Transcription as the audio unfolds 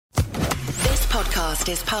podcast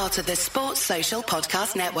is part of the Sports Social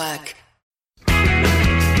Podcast Network.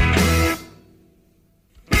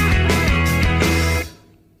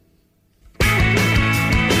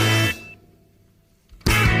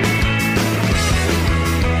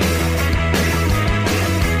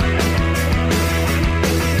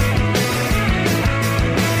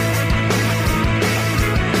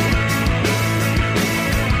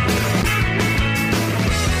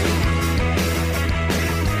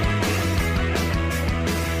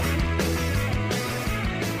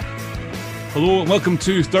 Hello and welcome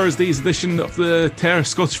to Thursday's edition of the Terre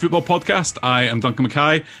Scottish Football Podcast. I am Duncan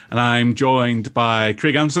Mackay and I'm joined by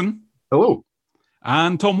Craig Anderson. Hello.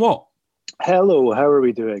 And Tom Watt. Hello, how are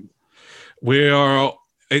we doing?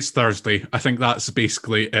 It's Thursday. I think that's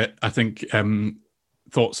basically it. I think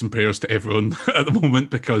thoughts and prayers to everyone at the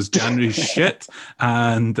moment because January's shit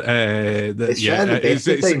and it's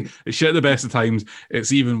shit at the best of times.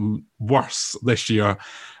 It's even worse this year.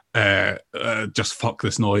 Just fuck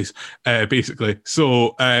this noise, basically.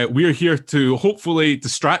 So we're here to hopefully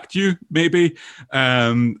distract you, maybe,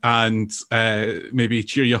 and maybe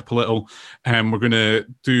cheer you up a little. We're going to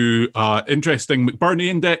do an interesting McBurney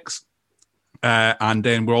Index, and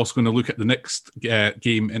then we're also going to look at the next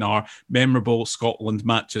game in our memorable Scotland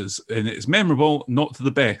matches. And it's memorable, not to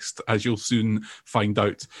the best, as you'll soon find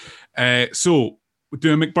out. So we're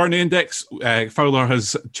doing a McBurney Index. Fowler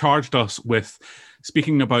has charged us with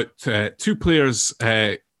speaking about two players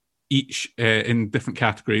each in different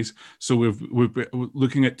categories. So we're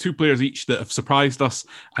looking at two players each that have surprised us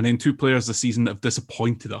and then two players this season that have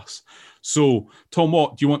disappointed us. So, Tom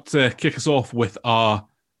Watt, do you want to kick us off with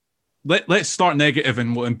let's start negative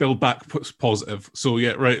and build back positive. So,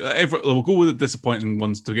 yeah, right. We'll go with the disappointing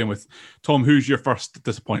ones to begin with. Tom, who's your first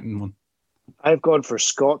disappointing one? I've gone for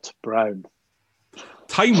Scott Brown.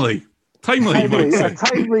 Timely, a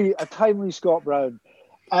timely Scott Brown.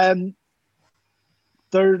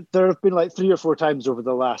 There have been like 3 or 4 times over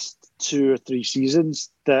the last 2 or 3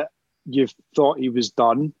 seasons that you've thought he was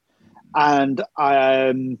done, and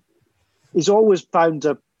he's always found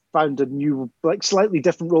a new, like, slightly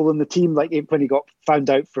different role in the team. Like when he got found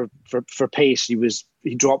out for pace,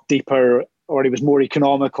 he dropped deeper, or he was more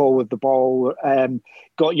economical with the ball,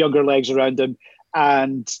 got younger legs around him,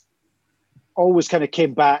 and always kind of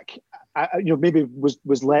came back. Maybe was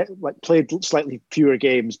played slightly fewer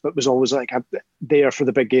games, but was always like there for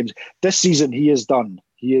the big games. This season, he is done.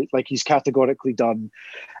 He's categorically done,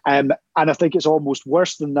 and I think it's almost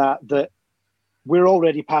worse than that. That we're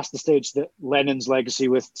already past the stage that Lennon's legacy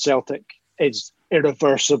with Celtic is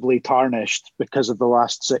irreversibly tarnished because of the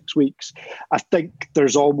last 6 weeks. I think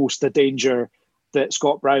there's almost a danger that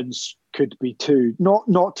Scott Brown's could be too.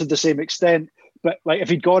 Not to the same extent, but like if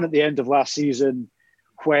he'd gone at the end of last season,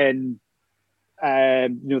 when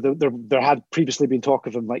there had previously been talk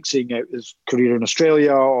of him like seeing out his career in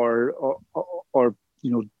Australia or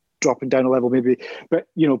dropping down a level maybe, but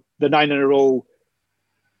the 9 in a row,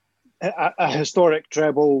 a historic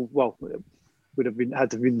treble. Well, it would have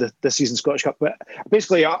had to have been this season's Scottish Cup, but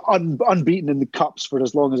basically unbeaten in the cups for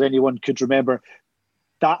as long as anyone could remember.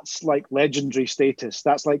 That's like legendary status.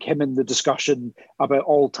 That's like him in the discussion about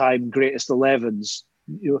all-time greatest 11s.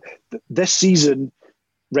 This season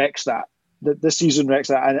wrecks that. This season wrecks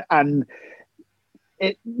that, and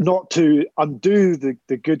it not to undo the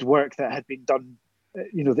good work that had been done.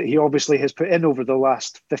 That he obviously has put in over the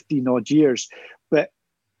last 15 odd years, but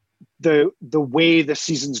the way the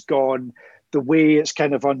season's gone, the way it's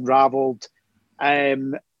kind of unravelled,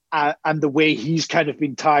 and the way he's kind of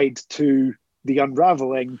been tied to the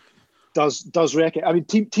unravelling does wreck it. I mean,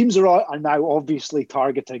 teams are now obviously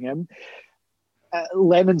targeting him.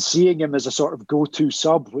 Lennon seeing him as a sort of go-to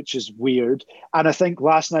sub, which is weird. And I think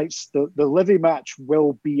last night's the Livy match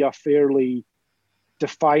will be a fairly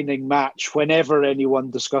defining match whenever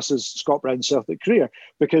anyone discusses Scott Brown's Celtic career,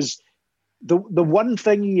 because the one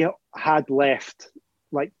thing he had left,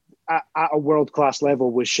 like at a world-class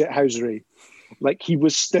level, was shithousery. Like he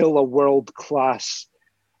was still a world-class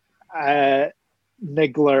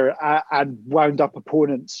niggler and wound up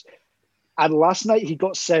opponents. And last night he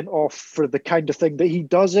got sent off for the kind of thing that he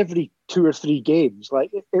does every 2 or 3 games. Like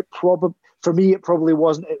it probably, for me, it probably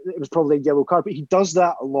wasn't. It was probably a yellow card, but he does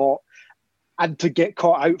that a lot. And to get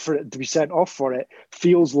caught out for it and to be sent off for it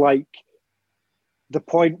feels like the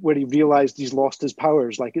point where he realised he's lost his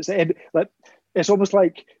powers. Like it's almost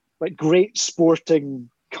like great sporting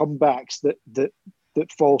comebacks that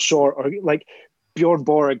fall short, or like Bjorn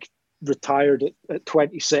Borg retired at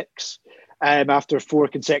 26. After 4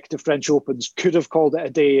 consecutive French Opens, could have called it a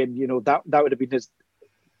day, and that would have been his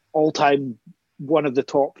all-time one of the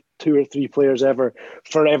top 2 or 3 players ever,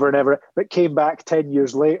 forever and ever, but came back 10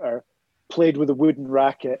 years later, played with a wooden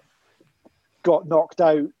racket, got knocked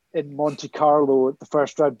out in Monte Carlo at the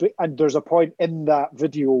first round. And there's a point in that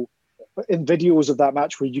video, in videos of that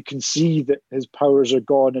match, where you can see that his powers are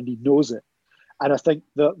gone and he knows it. And I think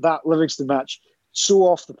that Livingston match, so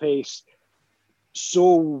off the pace,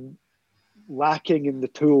 so lacking in the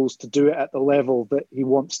tools to do it at the level that he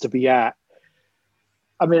wants to be at.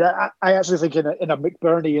 I mean, I actually think in a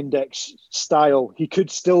McBurney index style, he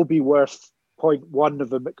could still be worth 0.1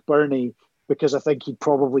 of a McBurney, because I think he'd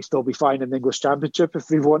probably still be fine in the English Championship if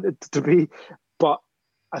he wanted to be. But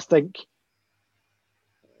I think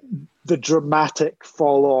the dramatic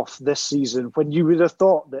fall off this season, when you would have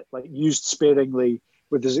thought that, like, used sparingly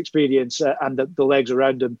with his experience and the legs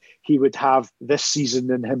around him, he would have this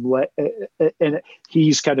season in him. In it,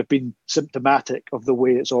 he's kind of been symptomatic of the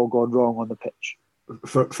way it's all gone wrong on the pitch.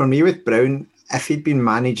 For me with Brown, if he'd been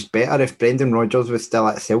managed better, if Brendan Rodgers was still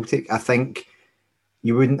at Celtic, I think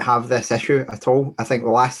you wouldn't have this issue at all. I think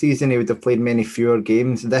last season he would have played many fewer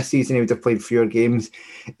games. This season he would have played fewer games.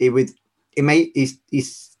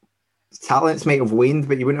 His talents might have waned,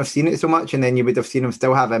 but you wouldn't have seen it so much, and then you would have seen him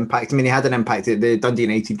still have impact. I mean, he had an impact at the Dundee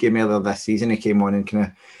United game earlier this season. He came on and kind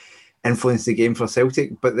of influenced the game for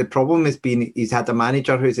Celtic. But the problem has been he's had a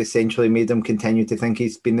manager who's essentially made him continue to think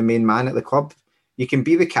he's been the main man at the club. You can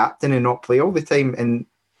be the captain and not play all the time, and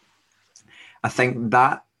I think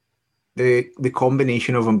that the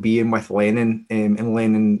combination of him being with Lennon and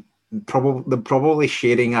Lennon probably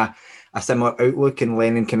sharing a similar outlook, and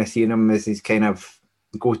Lennon kind of seeing him as his kind of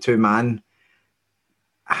go-to man,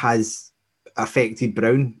 has affected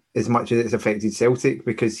Brown as much as it's affected Celtic,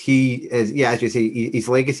 because he is, as you say, his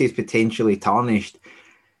legacy is potentially tarnished,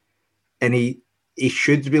 and he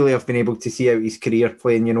should really have been able to see out his career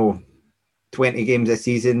playing 20 games a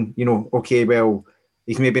season. Okay, well,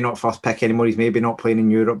 he's maybe not first pick anymore, he's maybe not playing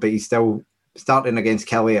in Europe, but he's still starting against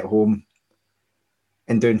Kelly at home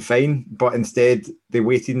and doing fine. But instead, they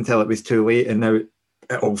waited until it was too late, and now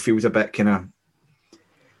it all feels a bit kind of,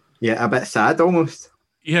 a bit sad almost.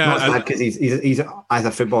 Yeah, not sad because he's as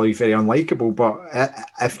a footballer he's very unlikable. But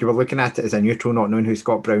if you were looking at it as a neutral, not knowing who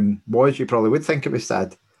Scott Brown was, you probably would think it was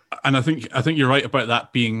sad. And I think you're right about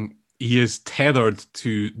that being, he is tethered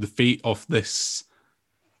to the fate of this,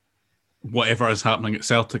 whatever is happening at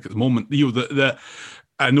Celtic at the moment.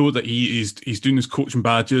 I know that he's doing his coaching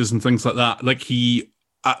badges and things like that. Like, he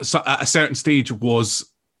at a certain stage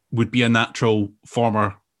would be a natural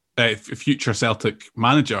former future Celtic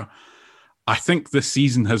manager. I think this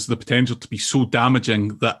season has the potential to be so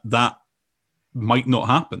damaging that might not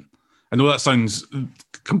happen. I know that sounds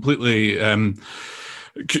completely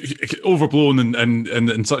overblown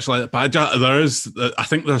and such like that, but I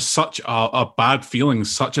think there's such a bad feeling,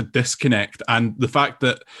 such a disconnect, and the fact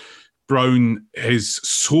that Brown is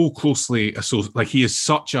so closely associated, like, he is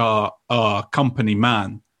such a company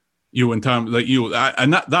man, in terms, like,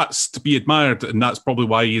 and that's to be admired, and that's probably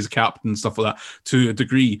why he is a captain and stuff like that to a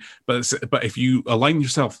degree. But if you align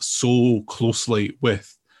yourself so closely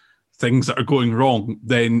with things that are going wrong,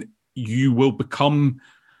 then you will become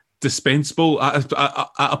dispensable at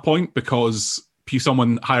a point, because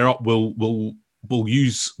someone higher up will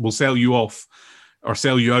sell you off or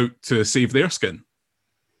sell you out to save their skin.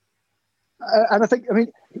 And I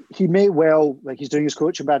mean, he may well, like, he's doing his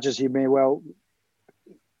coaching badges, he may well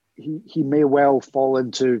fall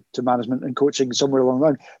into management and coaching somewhere along the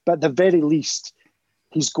line. But at the very least,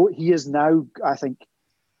 he is now, I think,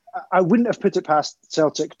 I wouldn't have put it past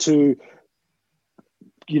Celtic to,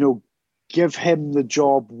 give him the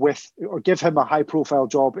job or give him a high profile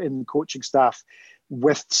job in coaching staff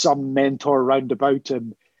with some mentor round about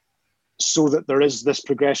him, so that there is this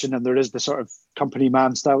progression and there is the sort of company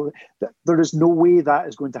man style. There is no way that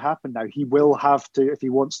is going to happen now. He will have to, if he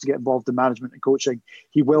wants to get involved in management and coaching,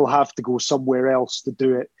 he will have to go somewhere else to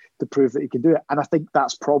do it, to prove that he can do it. And I think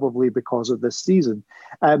that's probably because of this season.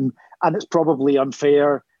 And it's probably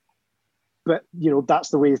unfair, but, that's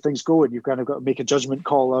the way things go, and you've kind of got to make a judgment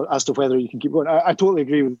call as to whether you can keep going. I totally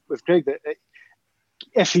agree with Craig that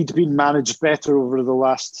if he'd been managed better over the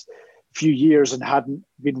last few years and hadn't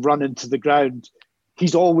been run into the ground,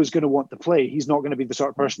 he's always going to want to play. He's not going to be the sort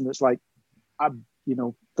of person that's like, I'm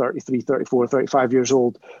 33, 34, 35 years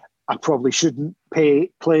old, I probably shouldn't play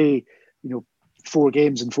 4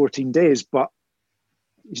 games in 14 days, but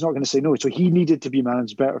he's not going to say no. So he needed to be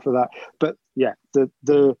managed better for that. But yeah,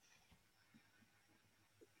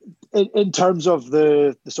 in terms of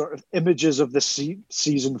the sort of images of this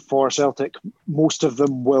season for Celtic, most of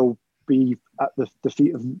them will be at the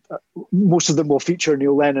feet of most of them will feature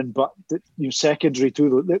Neil Lennon, but secondary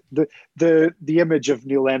to the image of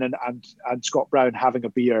Neil Lennon and Scott Brown having a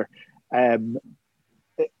beer,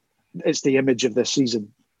 it's the image of this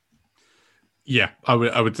season. Yeah, I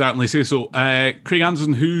would certainly say so. Craig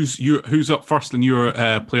Anderson, who's up first in your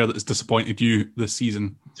player that has disappointed you this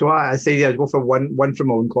season? So I say I'd go for one from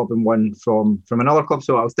my own club and one from another club.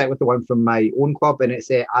 So I'll stick with the one from my own club, and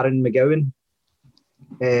it's Aaron McGowan.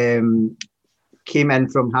 Came in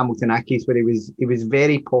from Hamilton Accies, where he was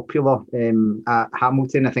very popular at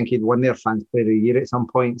Hamilton. I think he'd won their Fans Player of the Year at some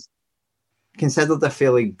points. Considered a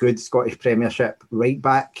fairly good Scottish Premiership right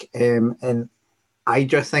back, and I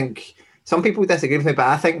just think some people disagree with me, but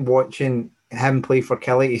I think watching him play for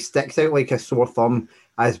Killie, he sticks out like a sore thumb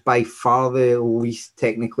as by far the least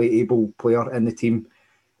technically able player in the team.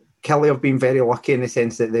 Killie have been very lucky in the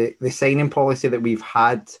sense that the signing policy that we've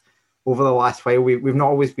had over the last while, we've not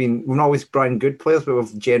always brought in good players, but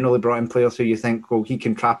we've generally brought in players who you think, well, he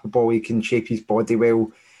can trap a ball, he can shape his body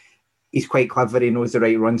well, he's quite clever, he knows the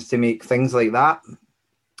right runs to make, things like that.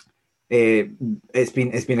 It's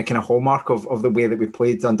been a kind of hallmark of the way that we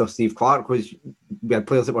played under Steve Clarke, was we had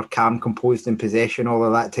players that were calm, composed in possession, all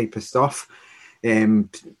of that type of stuff,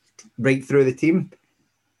 right through the team.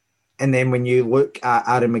 And then when you look at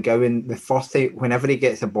Aaron McGowan, the first time, whenever he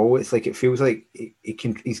gets a ball, it's like it feels like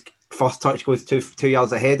his first touch goes 2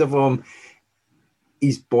 yards ahead of him.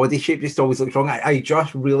 His body shape just always looks wrong. I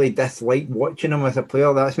just really dislike watching him as a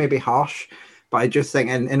player. That's maybe harsh, but I just think,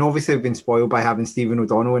 and obviously we've been spoiled by having Stephen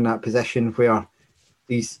O'Donnell in that position where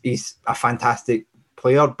he's a fantastic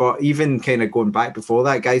player. But even kind of going back before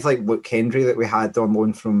that, guys like Luke Hendry that we had on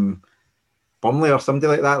loan from Burnley or somebody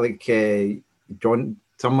like that, like is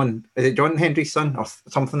it John Hendry's son or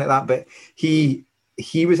something like that? But he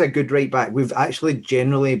was a good right back. We've actually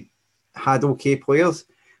generally had okay players,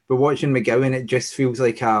 but watching McGowan, it just feels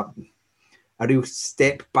like a real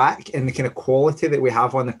step back in the kind of quality that we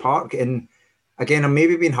have on the park. And again, I'm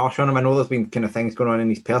maybe being harsh on him. I know there's been kind of things going on in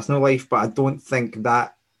his personal life, but I don't think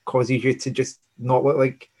that causes you to just not look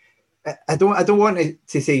like. I don't want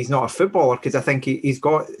to say he's not a footballer, because I think he's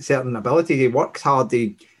got certain abilities. He works hard.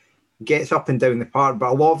 He gets up and down the park, but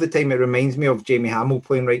a lot of the time it reminds me of Jamie Hamill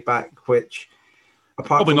playing right back, which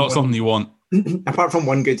probably not something you want. Apart from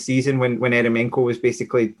one good season when Eremenko was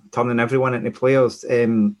basically turning everyone into players,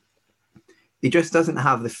 he just doesn't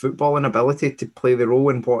have the footballing ability to play the role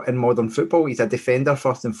in modern football. He's a defender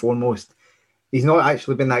first and foremost. He's not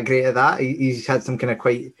actually been that great at that. He's had some kind of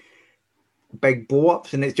quite big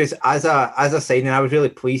blow-ups, and it's just as a signing, I was really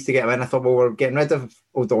pleased to get him in. I thought, well, we're getting rid of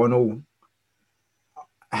O'Donnell.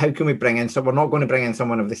 How can we bring in we're not going to bring in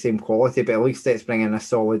someone of the same quality, but at least let's bring in a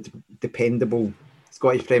solid, dependable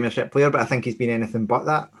Scottish Premiership player. But I think he's been anything but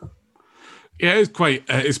that. Yeah, it's quite.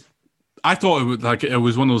 I thought it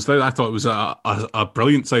was one of those things. I thought it was a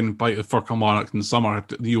brilliant signing for Kilmarnock in the summer.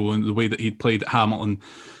 In the way that he'd played at Hamilton,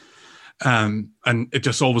 and it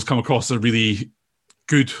just always come across as a really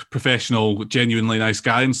good, professional, genuinely nice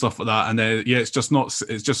guy and stuff like that. And it's just not.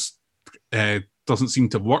 It's just doesn't seem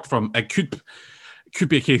to work for him. It could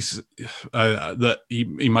be a case that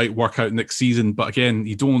he might work out next season, but again,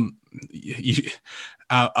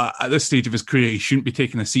 at this stage of his career, he shouldn't be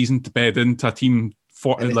taking a season to bed into a team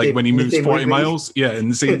when he moves 40 miles. Yeah, in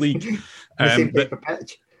the same league.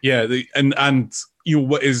 Yeah, and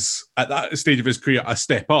what is at that stage of his career a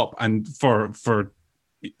step up, and for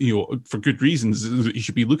good reasons, he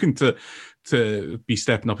should be looking to be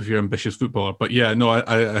stepping up if you're an ambitious footballer. But yeah, no,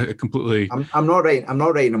 I completely. I'm not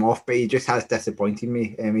writing him off, but he just has disappointed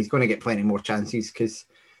me. He's going to get plenty more chances because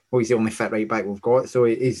he's the only fit right back we've got. So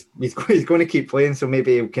he's going to keep playing. So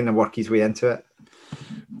maybe he'll kind of work his way into it.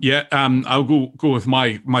 Yeah, I'll go with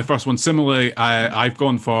my first one. Similarly, I've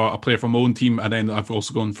gone for a player from my own team, and then I've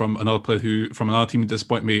also gone from another player from another team who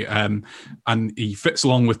disappointed me, and he fits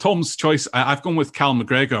along with Tom's choice. I've gone with Cal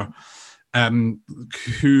McGregor,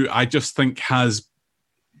 who I just think has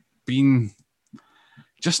been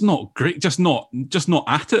just not great, just not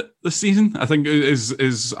at it this season. I think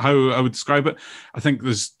is how I would describe it. I think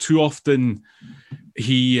there's too often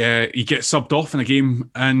he gets subbed off in a game,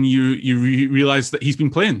 and you realise that he's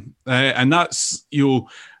been playing, and that's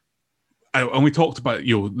and we talked about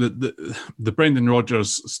the Brendan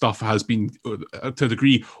Rodgers stuff has been to a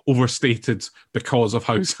degree overstated because of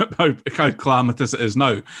how calamitous it is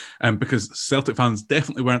now, because Celtic fans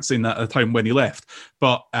definitely weren't saying that at the time when he left,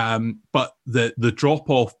 but the drop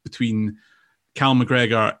off between Cal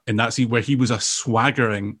McGregor in that scene where he was a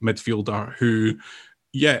swaggering midfielder who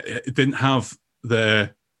didn't have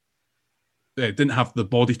the didn't have the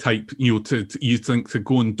body type, to you think to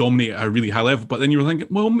go and dominate at a really high level. But then you were thinking,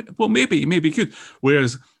 well, maybe he could.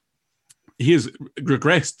 Whereas he has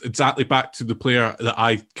regressed exactly back to the player that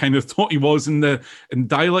I kind of thought he was in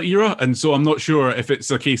Deila era. And so I'm not sure if it's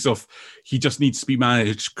a case of he just needs to be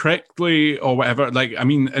managed correctly or whatever. Like, I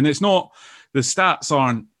mean, and it's not, the stats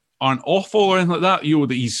aren't awful or anything like that.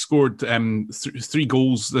 That he's scored 3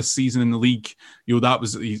 goals this season in the league. That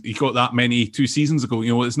was, he got that many 2 seasons ago.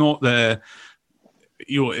 It's not the,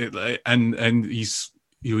 and he's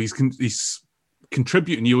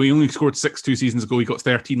contributing. He only scored 6 2 seasons ago. He got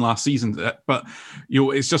 13 last season. But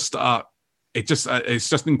it's just an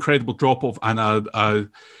incredible drop off. And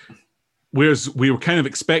whereas we were kind of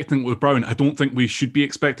expecting it with Brown, I don't think we should be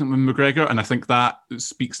expecting it with McGregor. And I think that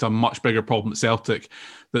speaks to a much bigger problem at Celtic,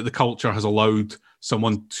 that the culture has allowed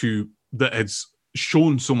someone that has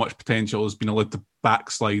shown so much potential has been allowed to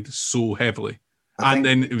backslide so heavily. And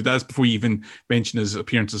then that's before you even mention his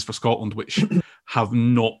appearances for Scotland, which have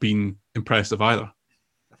not been impressive either.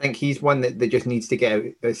 I think he's one that just needs to get out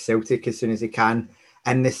of Celtic as soon as he can,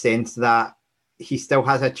 in the sense that he still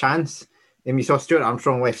has a chance. And you saw Stuart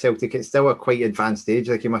Armstrong left Celtic at still a quite advanced age.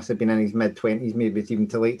 Like, he must have been in his mid-20s, maybe even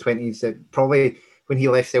to late 20s. Probably when he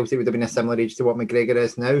left Celtic would have been a similar age to what McGregor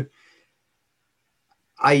is now.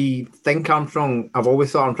 I think I've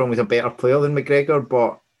always thought Armstrong was a better player than McGregor,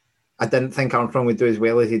 but I didn't think Armstrong would do as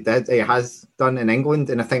well as he has done in England,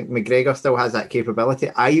 and I think McGregor still has that capability.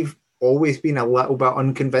 I've always been a little bit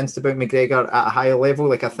unconvinced about McGregor at a higher level.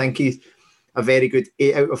 Like, I think he's a very good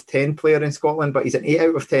 8 out of 10 player in Scotland, but he's an 8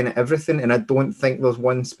 out of 10 at everything, and I don't think there's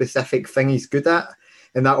one specific thing he's good at,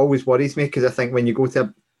 and that always worries me, because I think when you go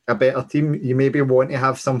to a better team, you maybe want to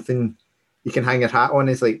have something you can hang your hat on.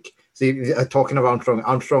 Is like, see, talking about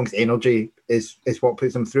Armstrong's energy is what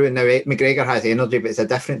puts him through. And now McGregor has energy, but it's a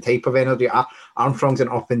different type of energy. Armstrong's an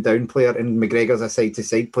up and down player, and McGregor's a side to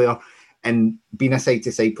side player. And being a side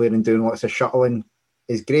to side player and doing lots of shuttling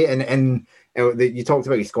is great. And you talked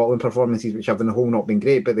about his Scotland performances, which have on the whole not been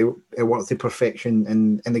great, but it worked to perfection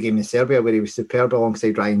in the game in Serbia, where he was superb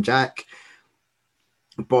alongside Ryan Jack.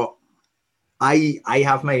 But I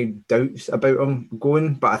have my doubts about him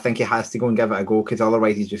going, but I think he has to go and give it a go, because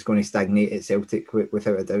otherwise he's just going to stagnate at Celtic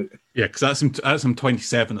without a doubt. Yeah, because that's him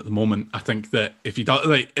 27 at the moment. I think that if he does,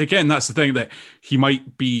 like, again, that's the thing, that he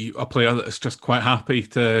might be a player that is just quite happy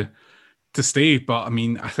to stay. But I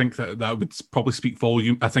mean, I think that would probably speak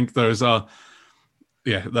volume. I think there's that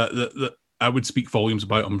I would speak volumes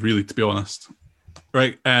about him, really, to be honest.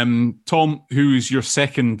 Right, Tom, who's your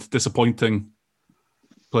second disappointing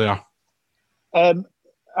player?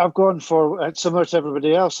 I've gone for similar to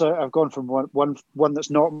everybody else. I've gone from one that's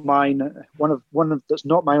not mine, one that's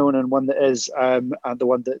not my own, and one that is, and the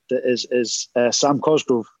one that is Sam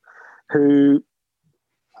Cosgrove, who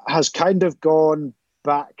has kind of gone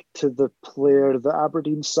back to the player that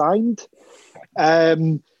Aberdeen signed.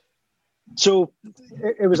 So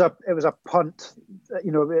it was a punt.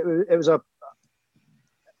 It was a.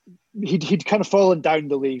 He'd kind of fallen down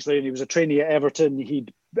the leagues. He was a trainee at Everton.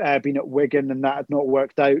 He'd been at Wigan, and that had not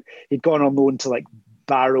worked out. He'd gone on loan to like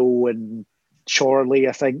Barrow and Chorley,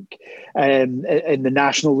 I think, in the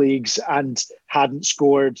national leagues, and hadn't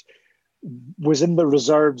scored. Was in the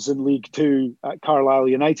reserves in League Two at Carlisle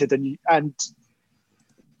United, and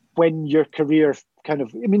when your career kind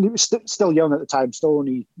of, I mean, he was still young at the time, still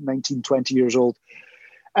only 19, 20 years old.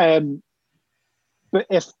 But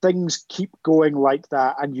if things keep going like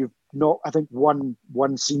that, and you've not, I think, one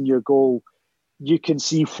senior goal, you can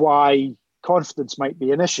see why confidence might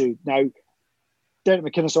be an issue. Now, Derek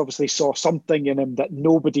McInnes obviously saw something in him that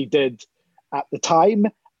nobody did at the time,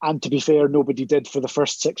 and to be fair, nobody did for the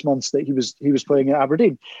first 6 months that he was playing at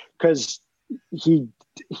Aberdeen, because he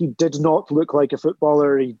did not look like a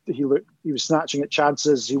footballer. He was snatching at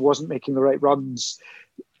chances. He wasn't making the right runs.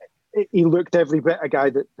 He looked every bit a guy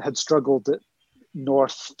that had struggled at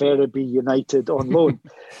North Ferriby United on loan.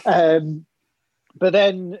 But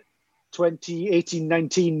then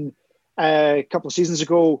 2018-19, a couple of seasons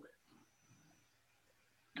ago,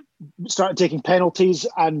 started taking penalties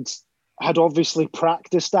and had obviously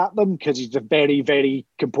practiced at them, because he's a very, very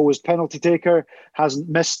composed penalty taker, hasn't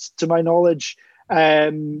missed to my knowledge.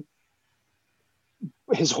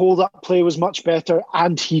 His hold-up play was much better,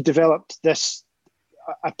 and he developed a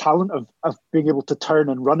talent of being able to turn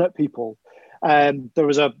and run at people. There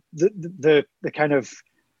was the kind of,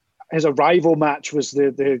 his arrival match was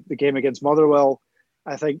the game against Motherwell,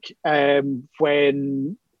 I think,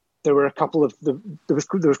 when there were a couple of there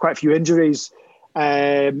was quite a few injuries,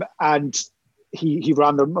 and he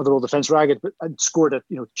ran the Motherwell defence ragged, but and scored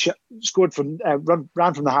ran from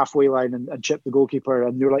the halfway line and chipped the goalkeeper.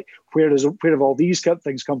 And you're like, where have all these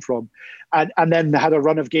things come from? And then they had a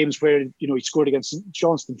run of games where he scored against St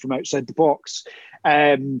Johnstone from outside the box.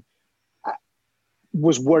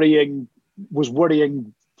 Was worrying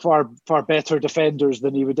far better defenders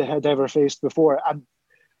than he had ever faced before, and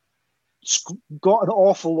got an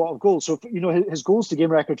awful lot of goals. So his goals to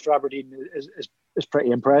game record for Aberdeen is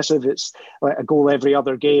pretty impressive. It's like a goal every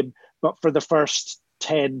other game, but for the first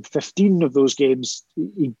 10-15 of those games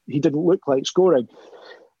he didn't look like scoring.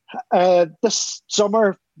 This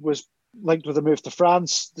summer was linked with a move to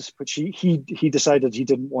France, which he decided he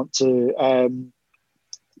didn't want to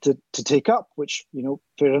take up, which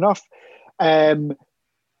fair enough. And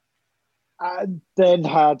then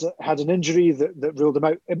had an injury that ruled him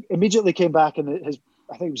out. Immediately came back, and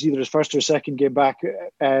I think it was either his first or second game back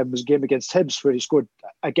was a game against Hibs, where he scored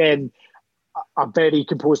again a very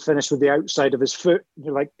composed finish with the outside of his foot.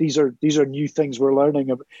 You're like, these are new things we're learning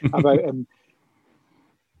about him.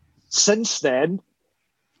 Since then,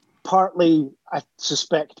 partly I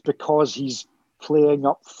suspect because he's playing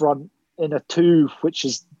up front in a 2, which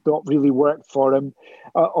has not really worked for him,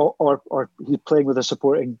 or he's playing with a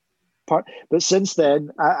supporting part. But since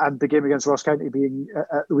then, and the game against Ross County being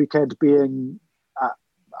at the weekend being,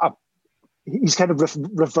 he's kind of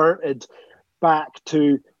reverted back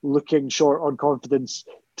to looking short on confidence,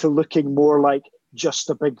 to looking more like just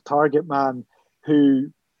a big target man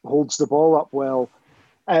who holds the ball up well.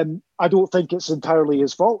 I don't think it's entirely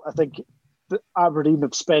his fault. I think that Aberdeen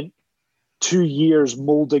have spent 2 years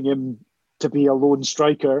moulding him to be a lone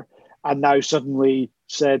striker, and now suddenly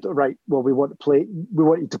said, right, well, we want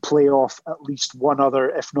you to play off at least one other,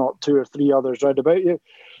 if not 2 or 3 others round about you.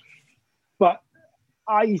 But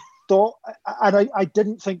I thought, and I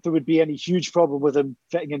didn't think there would be any huge problem with him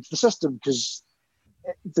fitting into the system, because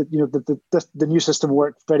the new system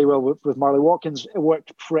worked very well with Marley Watkins. It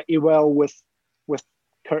worked pretty well with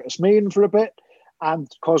Curtis Main for a bit, and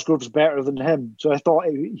Cosgrove's better than him. So I thought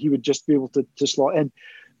he would just be able to slot in,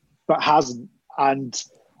 but hasn't, and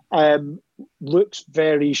looks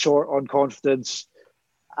very short on confidence.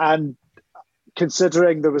 And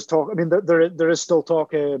considering there was talk, I mean, there is still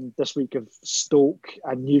talk this week of Stoke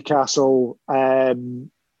and Newcastle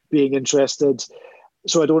being interested.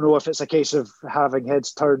 So I don't know if it's a case of having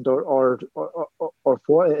heads turned or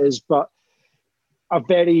what it is, but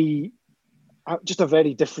just a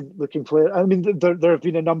very different looking player. I mean, there have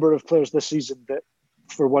been a number of players this season that,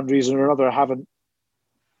 for one reason or another, haven't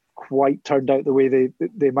quite turned out the way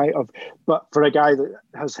they might have. But for a guy that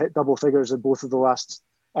has hit double figures in both of the last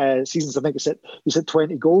seasons, I think he's hit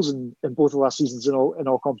 20 goals in both of the last seasons in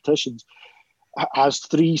all competitions, has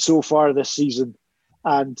 3 so far this season,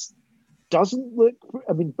 and doesn't look,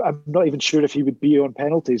 I mean, I'm not even sure if he would be on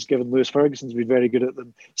penalties, given Lewis Ferguson's been very good at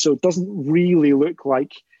them. So it doesn't really look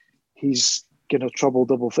like he's going to trouble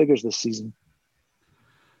double figures this season.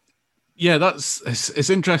 Yeah, it's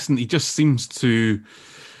interesting. He just seems to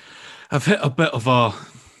have hit a bit of a,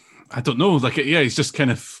 I don't know, like, yeah, he's just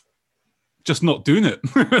kind of just not doing it.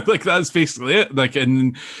 Like, that's basically it. Like,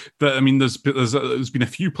 but I mean, there's been a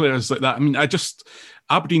few players like that. I mean,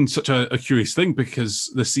 Aberdeen's such a curious thing this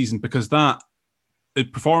season, because that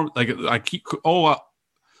it performed, like,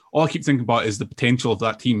 all I keep thinking about is the potential of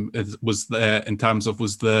that team was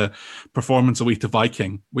the performance away to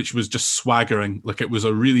Viking, which was just swaggering. Like, it was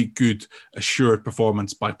a really good, assured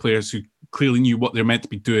performance by players who clearly knew what they're meant to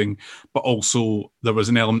be doing, but also there was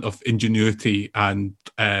an element of ingenuity and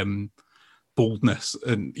boldness,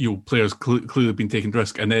 and players clearly been taking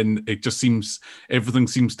risk. And then it just everything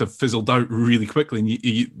seems to have fizzled out really quickly. And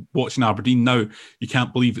you watching Aberdeen now, you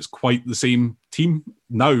can't believe it's quite the same team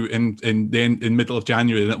now in middle of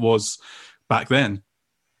January than it was back then.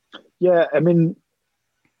 Yeah, I mean,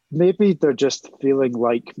 maybe they're just feeling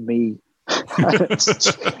like me.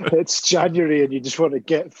 It's January and you just want to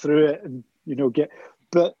get through it and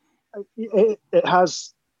but it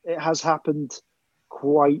has happened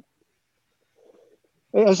quite.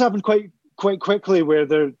 It has happened quite quickly, where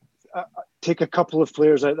they take a couple of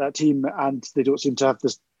players out of that team and they don't seem to have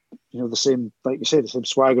this, the same, like you say, the same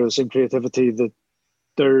swagger, the same creativity. That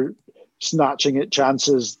they're snatching at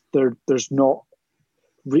chances. There's not.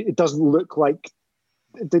 It doesn't look like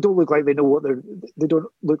they don't look like they know what they don't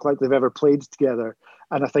look like they've ever played together.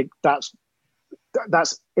 And I think that's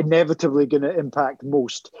inevitably going to impact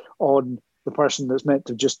most on the person that's meant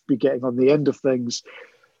to just be getting on the end of things.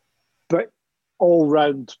 But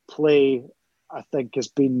all-round play, I think, has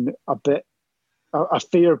been a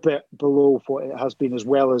fair bit below what it has been, as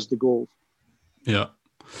well as the goals. Yeah.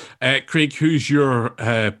 Craig, who's your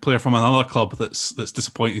player from another club that's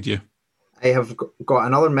disappointed you? I have got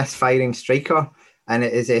another misfiring striker, and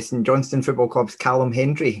it is St Johnstone Football Club's Callum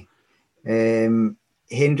Hendry.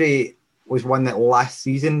 Hendry was one that last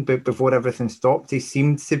season, but before everything stopped, he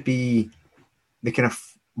seemed to be the kind of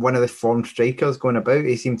one of the form strikers going about.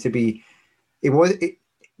 He seemed to be.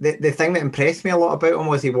 The thing that impressed me a lot about him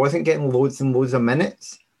was he wasn't getting loads and loads of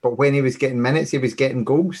minutes, but when he was getting minutes, he was getting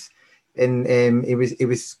goals, and he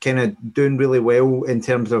was kind of doing really well in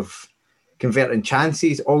terms of converting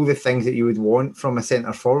chances, all the things that you would want from a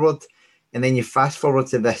centre forward. And then you fast forward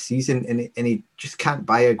to this season, and he just can't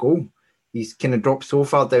buy a goal. He's kind of dropped so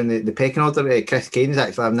far down the pecking order. Chris Kane's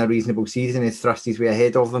actually having a reasonable season. He's thrust his way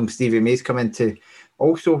ahead of them. Stevie May's come in to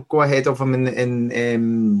also go ahead of him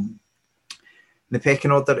in the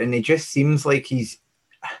pecking order, and he just seems like he's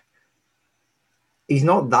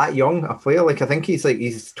not that young a player. Like, I think he's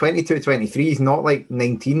 22, 23. He's not like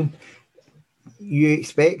 19. You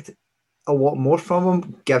expect a lot more from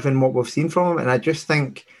him, given what we've seen from him, and I just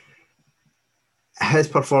think his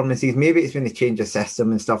performances, maybe it's been the change of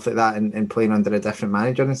system and stuff like that, and playing under a different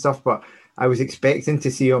manager and stuff, but I was expecting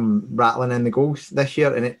to see him rattling in the goals this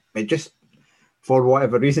year, and it just, for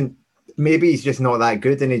whatever reason, maybe he's just not that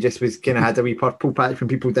good, and he just was kind of had a wee purple patch when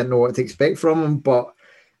people didn't know what to expect from him. But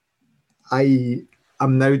I'm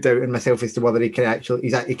now doubting myself as to whether he can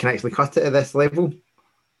actually cut it at this level,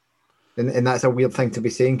 and that's a weird thing to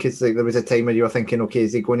be saying, because like, there was a time where you were thinking, okay,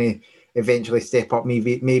 is he going to eventually step up,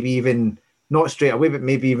 maybe even not straight away, but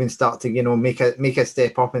maybe even start to, make a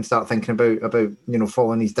step up and start thinking about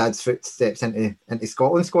following his dad's footsteps into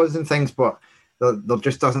Scotland squads and things. But there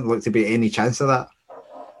just doesn't look to be any chance of that.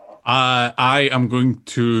 I am going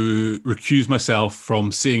to recuse myself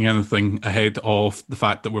from saying anything ahead of the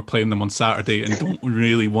fact that we're playing them on Saturday, and don't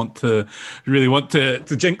really want to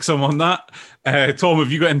jinx them on that. Tom,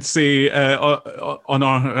 have you got anything to say on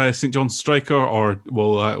our St John's striker, or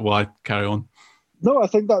will I carry on? No, I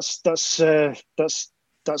think that's spot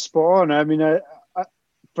on. I mean,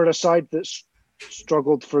 for a side that's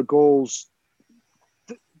struggled for goals,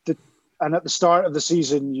 and at the start of the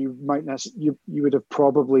season, you would have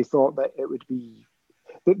probably thought that it would be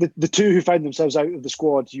the two who found themselves out of the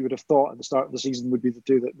squad. You would have thought at the start of the season would be the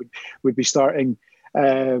two that would be starting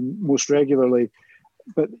most regularly,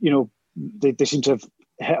 but they seem to have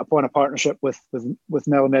hit upon a partnership with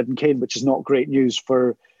Mel and Kane, which is not great news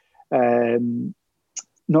for.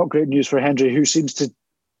 Not great news for Hendry, who seems to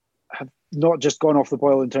have not just gone off the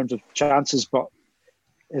boil in terms of chances, but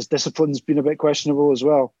his discipline's been a bit questionable as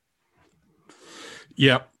well.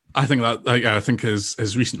 Yeah, I think that. I think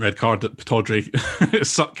his recent red card at Pittodrie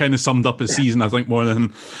kind of summed up his season. I think more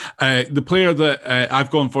than the player that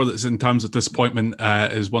I've gone for that's in terms of disappointment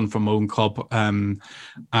is one from my own club, and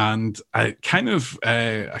I kind of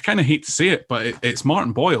hate to say it, but it's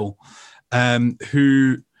Martin Boyle,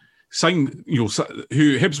 who signed, who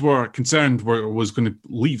Hibs were concerned was going to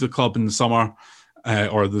leave the club in the summer,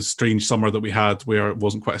 or the strange summer that we had where it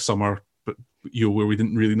wasn't quite a summer, but where we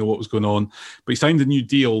didn't really know what was going on. But he signed a new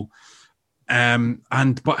deal,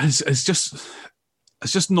 but it's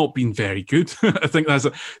just not been very good. I think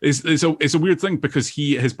it's a weird thing, because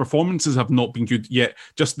his performances have not been good yet.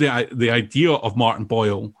 Just the idea of Martin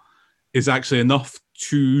Boyle is actually enough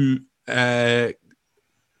to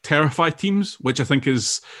terrify teams,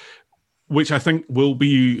 which I think will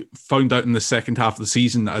be found out in the second half of the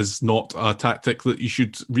season as not a tactic that you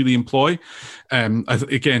should really employ.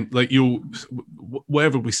 Again, like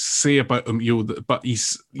whatever we say about him, but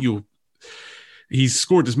he's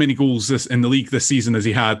scored as many goals in the league this season as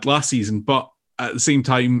he had last season. But at the same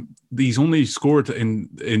time, he's only scored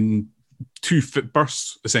in two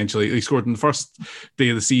bursts essentially. He scored in the first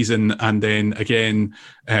day of the season, and then again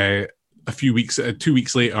 2 weeks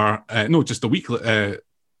later. No, just a week.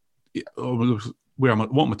 What am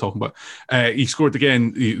I talking about? He scored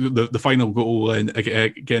again the final goal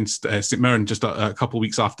against St Mirren just a couple of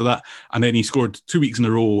weeks after that, and then he scored 2 weeks in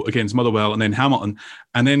a row against Motherwell and then Hamilton,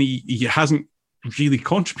 and then he hasn't really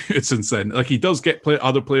contributed since then. Like, he does get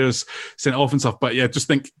other players sent off and stuff, but yeah, I just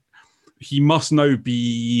think he must now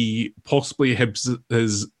be possibly Hibs'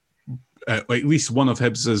 at least one of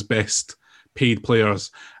Hibs' best paid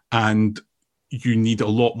players, and you need a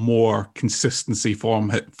lot more consistency from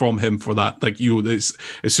him for that. Like,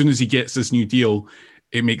 as soon as he gets this new deal,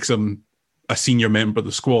 it makes him a senior member of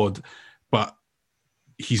the squad, but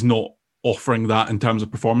he's not offering that in terms of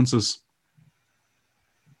performances.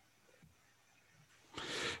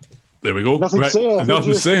 There we go. Nothing to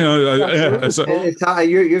say.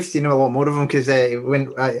 You've seen a lot more of him, because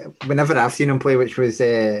whenever I've seen him play, which was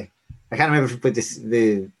I can't remember if he played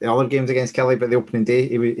the other games against Kelly, but the opening day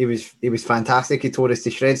he was fantastic. He tore us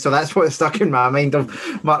to shreds. So that's what stuck in my mind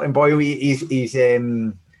of Martin Boyle. He's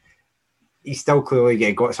still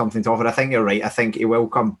clearly got something to offer. I think you're right. I think he will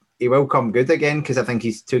come good again, because I think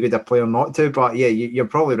he's too good a player not to. But yeah, you're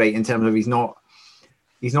probably right in terms of he's not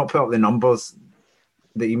put up the numbers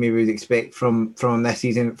that you maybe would expect from this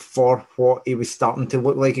season for what he was starting to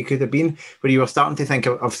look like he could have been. But you were starting to think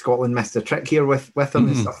of Scotland missed a trick here with him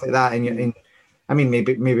and stuff like that. And I mean,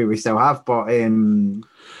 maybe we still have, but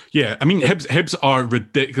yeah, I mean, Hibs are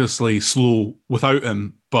ridiculously slow without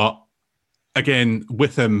him, but again,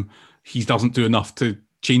 with him, he doesn't do enough to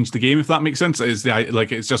change the game, if that makes sense. It's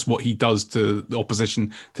just what he does to the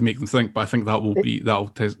opposition to make them think. But I think that'll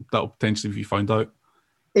potentially be found out.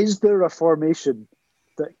 Is there a formation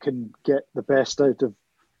that can get the best out of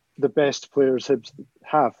the best players Hibs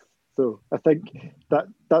have, though? I think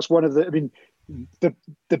that's one of the. I mean,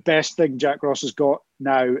 the best thing Jack Ross has got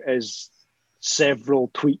now is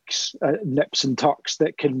several tweaks, nips and tucks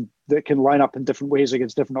that can line up in different ways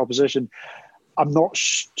against different opposition. I'm not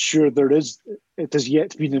sure it has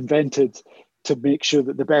yet been invented to make sure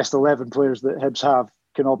that the best 11 players that Hibs have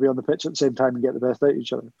can all be on the pitch at the same time and get the best out of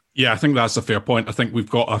each other. Yeah, I think that's a fair point. I think we've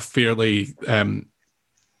got a fairly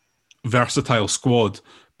versatile squad,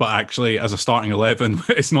 but actually as a starting 11,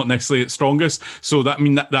 it's not necessarily its strongest. So that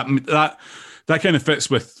kind of fits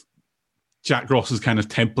with Jack Ross's kind of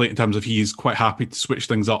template in terms of he's quite happy to switch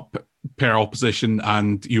things up per opposition,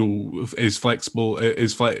 and is flexible,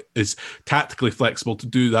 is tactically flexible to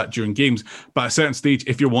do that during games. But at a certain stage,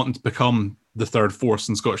 if you're wanting to become the third force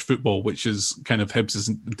in Scottish football, which is kind of Hibs'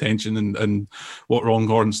 intention and what Ron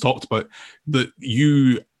Gordon's talked about, that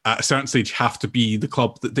you at a certain stage have to be the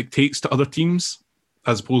club that dictates to other teams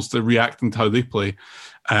as opposed to reacting to how they play.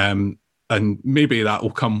 And maybe that will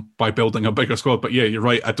come by building a bigger squad. But yeah, you're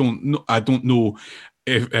right. I don't know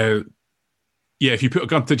if if you put a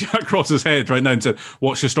gun to Jack Ross's head right now and said,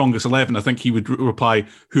 "What's your strongest 11?" I think he would reply,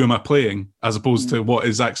 "Who am I playing?" as opposed to what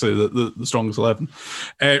is actually the strongest 11.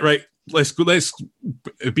 Right. Let's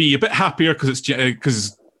be a bit happier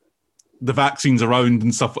because the vaccine's around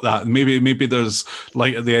and stuff like that. Maybe there's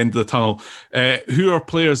light at the end of the tunnel. Who are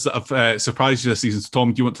players that have surprised you this season? So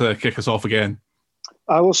Tom, do you want to kick us off again?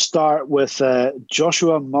 I will start with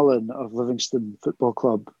Joshua Mullen of Livingston Football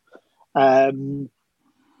Club.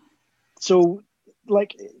 So,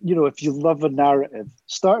 if you love a narrative,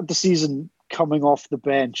 started the season coming off the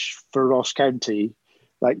bench for Ross County.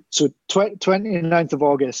 29th of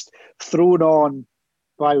August, thrown on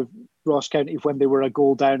by Ross County when they were a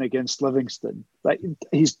goal down against Livingston.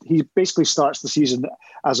 He basically starts the season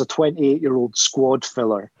as a 28-year-old squad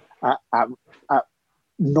filler at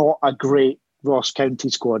not a great Ross County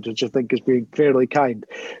squad, which I think is being fairly kind.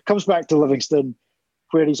 Comes back to Livingston,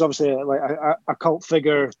 where he's obviously a cult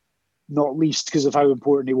figure, not least because of how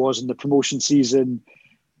important he was in the promotion season.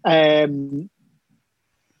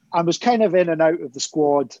 I was kind of in and out of the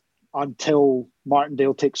squad until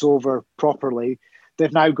Martindale takes over properly.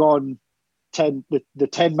 They've now gone 10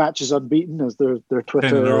 matches unbeaten, as their Twitter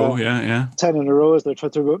 10 in a row, yeah. 10 in a row, as their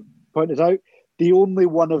Twitter pointed out. The only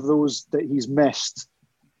one of those that he's missed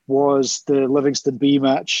was the Livingston B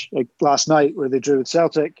match last night, where they drew with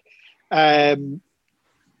Celtic,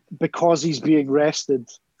 because he's being rested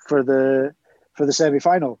for the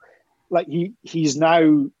semi-final. He's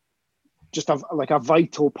now just a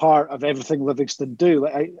vital part of everything Livingston do.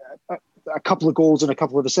 A couple of goals and a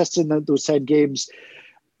couple of assists in those 10 games.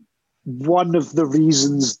 One of the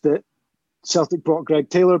reasons that Celtic brought Greg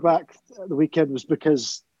Taylor back at the weekend was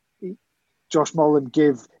because Josh Mullen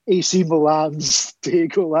gave AC Milan's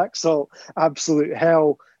Diego Laxalt absolute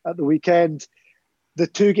hell at the weekend. The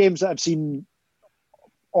two games that I've seen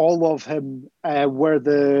all of him were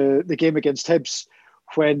the game against Hibs,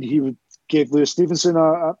 when he gave Lewis Stevenson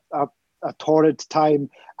a torrid time,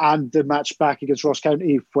 and the match back against Ross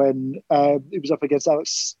County when he was up against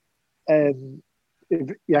Alex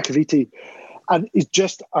Iacovitti. And he's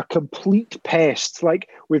just a complete pest.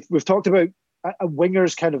 We've talked about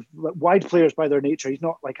wingers, kind of wide players by their nature. He's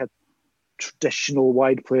not like a traditional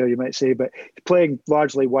wide player, you might say, but he's playing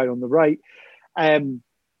largely wide on the right. In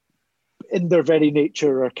their very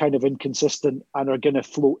nature are kind of inconsistent and are going to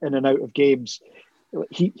float in and out of games.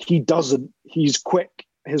 He doesn't. He's quick.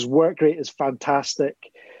 His work rate is fantastic.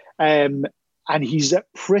 And he's at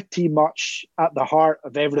much at the heart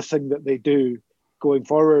of everything that they do going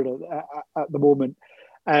forward at the moment.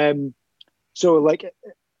 I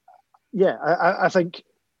think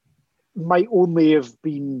might only have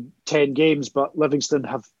been 10 games, but Livingston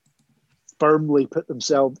have firmly put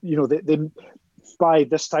themselves, they by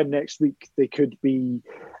this time next week, they could be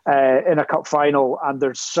in a cup final, and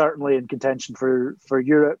they're certainly in contention for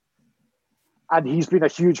Europe. And he's been a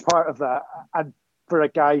huge part of that. And for a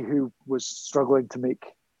guy who was struggling to make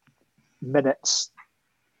minutes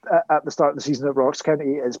at the start of the season at Ross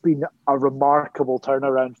County, it's been a remarkable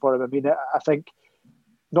turnaround for him. I mean, I think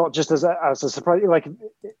not just as a surprise, like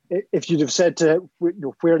if you'd have said to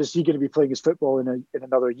where is he going to be playing his football in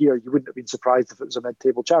another year, you wouldn't have been surprised if it was a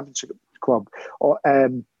mid-table championship club.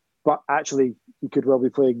 But actually, he could well be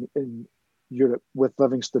playing in Europe with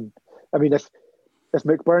Livingston. I mean, if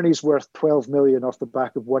McBurney's worth 12 million off the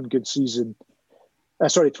back of one good season,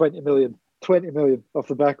 20 million off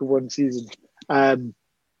the back of one season,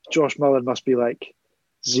 Josh Mullen must be like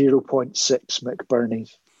 0.6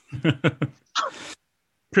 McBurney's.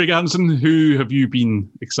 Craig Anderson, who have you been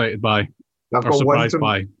excited by or surprised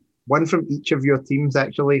by? One from each of your teams,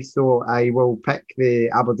 actually. So I will pick the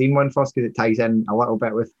Aberdeen one first because it ties in a little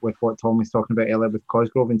bit with what Tom was talking about earlier with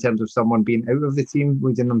Cosgrove in terms of someone being out of the team,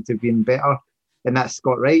 leading them to being better. And that's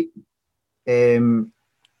Scott Wright.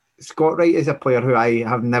 Scott Wright is a player who I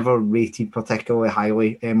have never rated particularly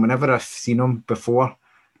highly. Whenever I've seen him before,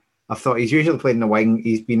 I thought he's usually played in the wing.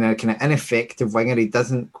 He's been a kind of ineffective winger.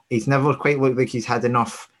 He's never quite looked like he's had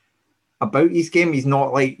enough about his game. He's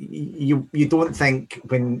not like, you don't think,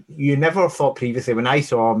 when you never thought previously, when I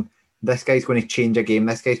saw him, this guy's going to change a game,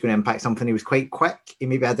 this guy's going to impact something. He was quite quick. He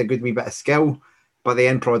maybe had a good wee bit of skill, but the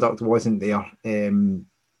end product wasn't there. And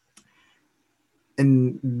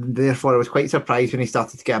therefore I was quite surprised when he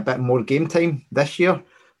started to get a bit more game time this year.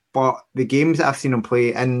 But the games that I've seen him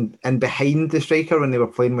play in behind the striker, when they were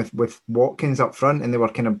playing with Watkins up front, and they were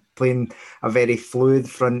kind of playing a very fluid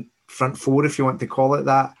front four, if you want to call it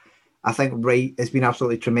that, I think Wright has been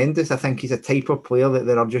absolutely tremendous. I think he's a type of player that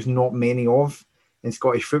there are just not many of in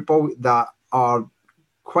Scottish football that are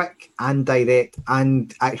quick and direct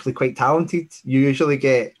and actually quite talented. You usually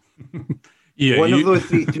get of those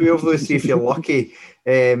three, two of those three if you're lucky.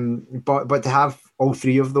 But to have all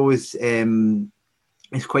three of those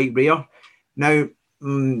is quite rare. Now,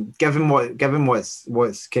 given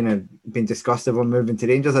what's kind of been discussed of him moving to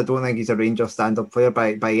Rangers, I don't think he's a Rangers standard player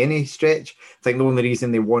by any stretch. I think the only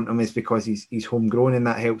reason they want him is because he's homegrown and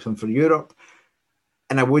that helps him for Europe.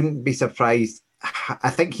 And I wouldn't be surprised. I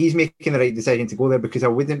think he's making the right decision to go there, because I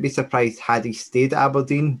wouldn't be surprised had he stayed at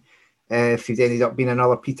Aberdeen if he'd ended up being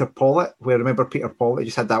another Peter Pawlett, where remember Peter Pawlett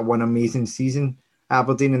just had that one amazing season at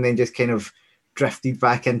Aberdeen and then just kind of drifted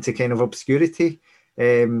back into kind of obscurity.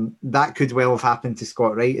 That could well have happened to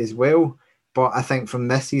Scott Wright as well, but I think from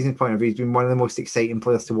this season point of view, he's been one of the most exciting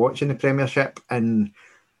players to watch in the Premiership, and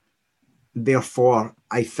therefore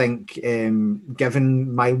I think,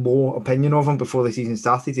 given my low opinion of him before the season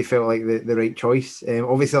started, he felt like the right choice.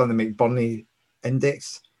 Obviously on the McBurney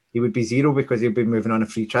index he would be 0 because he'd be moving on a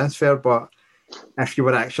free transfer, but if you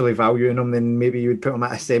were actually valuing him, then maybe you would put him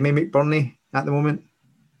at a semi-McBurney at the moment.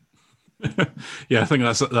 Yeah, I think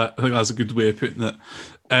that's a good way of putting it.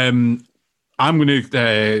 I'm going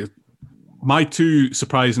to my two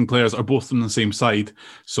surprising players are both on the same side,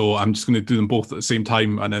 so I'm just going to do them both at the same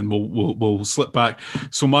time, and then we'll slip back.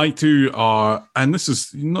 So my two are, and this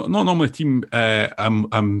is not normally a team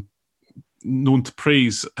I'm known to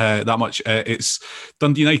praise that much. It's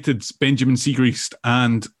Dundee United's Benjamin Siegrist,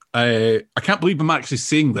 and I can't believe I'm actually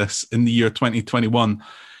saying this in the year 2021.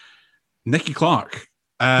 Nicky Clark.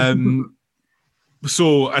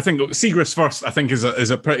 So I think Siegrist first, I think is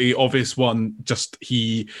a pretty obvious one. Just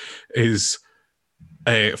he is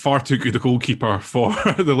far too good a goalkeeper for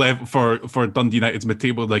the level for Dundee United's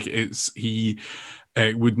mid-table. Like he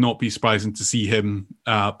would not be surprising to see him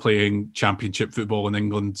playing Championship football in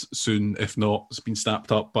England soon, if not it's been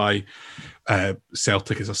snapped up by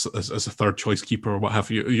Celtic as a third choice keeper or what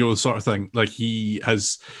have you. You know, sort of thing. Like he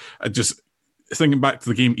has just thinking back to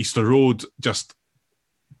the game Easter Road, just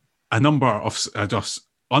a number of just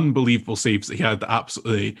unbelievable saves that he had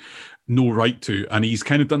absolutely no right to, and he's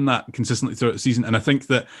kind of done that consistently throughout the season. And I think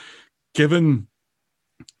that given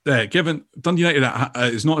Dundee United,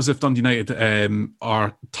 it's not as if Dundee United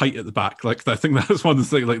are tight at the back. Like I think that's one of the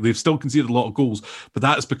things. Like they've still conceded a lot of goals, but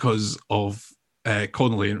that's because of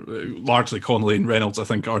Connolly, largely Connolly and Reynolds. I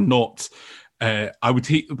think are not. I would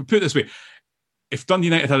put it this way: if Dundee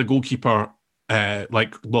United had a goalkeeper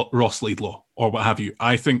like Ross Laidlaw or what have you,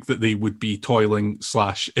 I think that they would be toiling /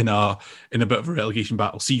 in a bit of a relegation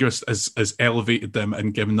battle. Siegrist has elevated them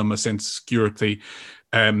and given them a sense of security,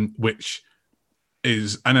 which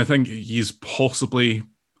is, and I think he's possibly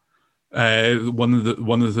one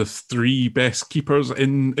of the three best keepers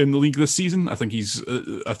in the league this season. I think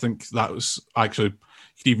I think that was actually, you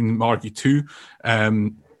could even argue 2.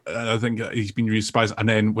 I think he's been really surprised. And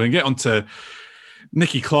then when we get onto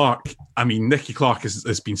Nicky Clark. I mean, Nicky Clark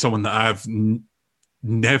has been someone that I've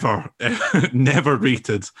never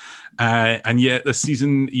rated, and yet this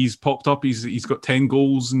season he's popped up. He's got 10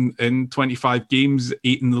 goals in 25 games,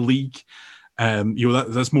 8 in the league.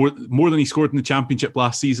 That's more than he scored in the Championship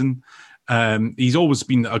last season. He's always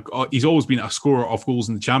been a scorer of goals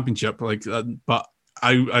in the Championship, but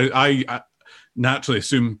I naturally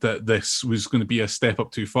assumed that this was going to be a step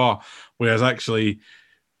up too far, whereas actually,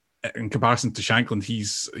 in comparison to Shankland,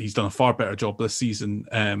 he's done a far better job this season.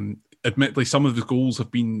 Admittedly, some of the goals have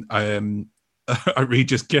been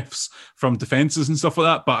outrageous gifts from defences and stuff like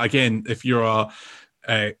that. But again, if you're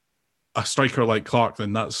a striker like Clark,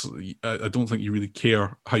 then I don't think you really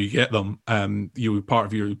care how you get them. Part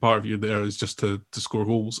of your there is just to score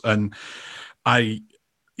goals. And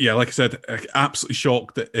like I said, absolutely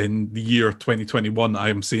shocked that in the year 2021, I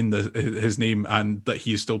am saying his name and that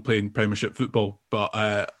he is still playing Premiership football.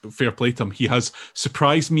 But fair play to him. He has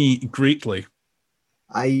surprised me greatly.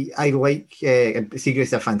 I like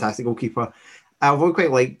Siegrist's a fantastic goalkeeper. I've always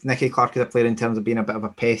quite liked Nicky Clark as a player in terms of being a bit of a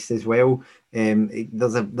pest as well.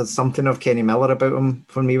 There's something of Kenny Miller about him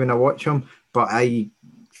for me when I watch him, but I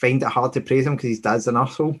find it hard to praise him because his dad's an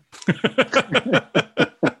arsehole.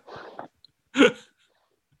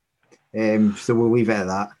 So we'll leave it at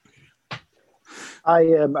that.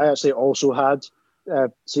 I actually also had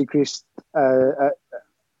Siegrist, and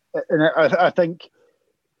I think,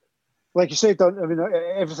 like you said,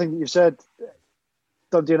 everything that you said,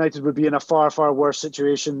 Dundee United would be in a far, far worse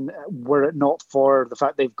situation were it not for the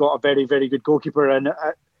fact they've got a very, very good goalkeeper. And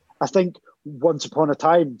I think once upon a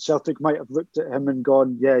time, Celtic might have looked at him and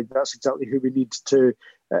gone, yeah, that's exactly who we need to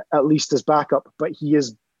at least as backup. But he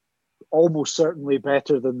is almost certainly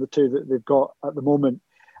better than the two that they've got at the moment.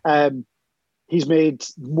 He's made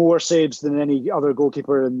more saves than any other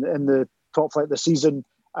goalkeeper in the top flight this season.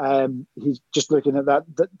 He's just looking at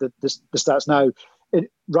the stats now.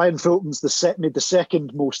 Ryan Fulton's made the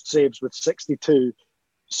second most saves with 62.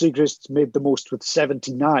 Siegrist made the most with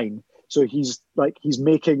 79. So he's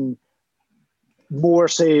making more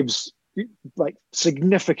saves, like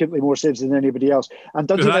significantly more saves than anybody else. And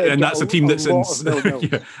that's a team that's in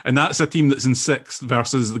and that's a team that's in sixth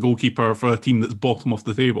versus the goalkeeper for a team that's bottom of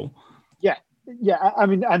the table. Yeah. I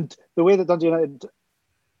mean, and the way that Dundee United.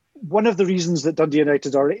 One of the reasons that Dundee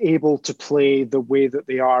United are able to play the way that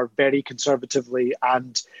they are very conservatively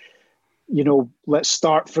and, let's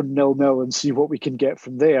start from 0-0 and see what we can get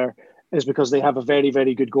from there is because they have a very,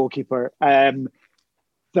 very good goalkeeper.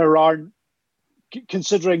 There aren't,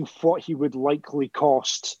 considering what he would likely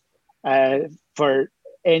cost for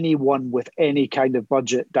anyone with any kind of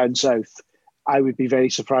budget down south, I would be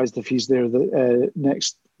very surprised if he's there the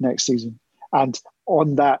next season. And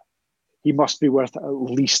on that, he must be worth at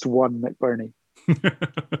least one McBurney.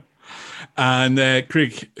 And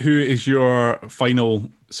Craig, who is your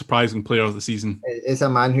final surprising player of the season? It's a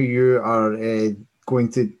man who you are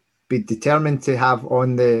going to be determined to have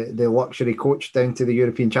on the luxury coach down to the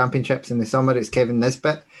European Championships in the summer. It's Kevin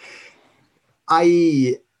Nisbet.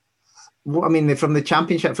 I mean, from the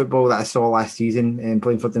Championship football that I saw last season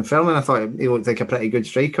playing for Dunfermline, I thought he looked like a pretty good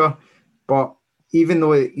striker. But even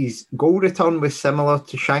though his goal return was similar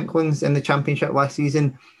to Shankland's in the Championship last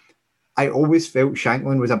season, I always felt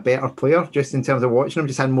Shankland was a better player just in terms of watching him,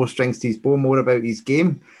 just had more strings to his bow, more about his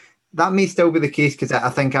game. That may still be the case because I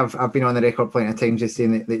think I've been on the record plenty of times just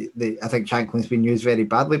saying that I think Shankland's been used very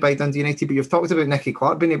badly by Dundee United, but you've talked about Nicky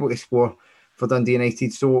Clark being able to score for Dundee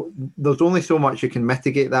United, so there's only so much you can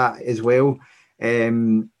mitigate that as well.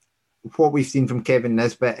 What we've seen from Kevin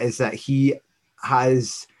Nisbet is that he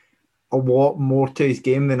has a lot more to his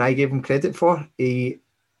game than I gave him credit for.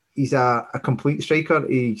 He's a complete striker.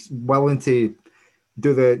 He's willing to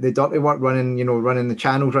do the dirty work, running the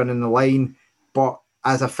channels, running the line. But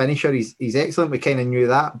as a finisher, he's excellent. We kind of knew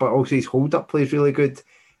that, but also his hold-up play is really good.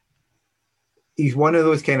 He's one of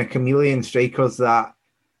those kind of chameleon strikers that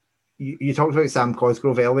you talked about Sam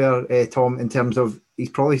Cosgrove earlier, Tom, in terms of he's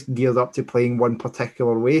probably geared up to playing one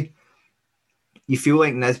particular way. You feel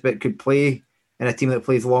like Nisbet could play in a team that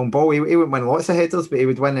plays long ball. He wouldn't win lots of headers, but he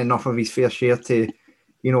would win enough of his fair share to,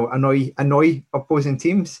 annoy opposing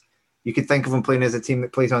teams. You could think of him playing as a team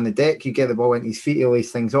that plays on the deck. You get the ball into his feet, he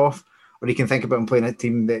lays things off. Or you can think about him playing a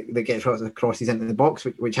team that gets lots of crosses into the box,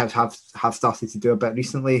 which have started to do a bit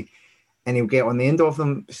recently, and he'll get on the end of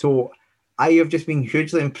them. So I have just been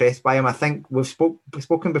hugely impressed by him. I think we've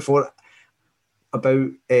spoken before about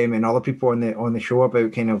and other people on the show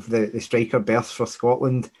about kind of the striker berths for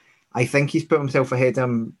Scotland. I think he's put himself ahead of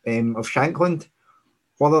Shankland.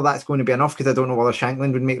 Whether that's going to be enough, because I don't know whether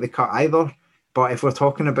Shankland would make the cut either. But if we're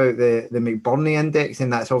talking about the McBurney index,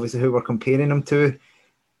 and that's obviously who we're comparing him to,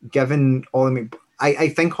 given Ollie I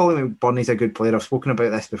think Ollie McBurney's a good player. I've spoken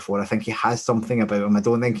about this before. I think he has something about him. I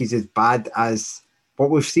don't think he's as bad as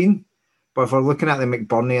what we've seen. But if we're looking at the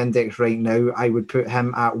McBurney index right now, I would put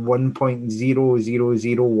him at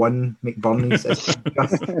 1.0001 McBurneys. It's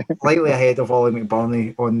just slightly ahead of Ollie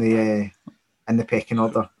McBurney on the in the pecking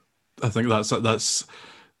order. I think that's a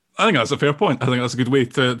fair point. I think that's a good way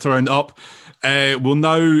to round up. We'll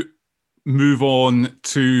now move on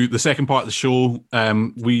to the second part of the show.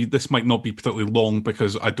 This might not be particularly long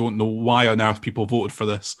because I don't know why on earth people voted for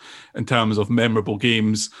this in terms of memorable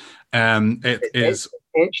games. It is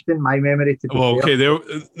etched in my memory to be okay,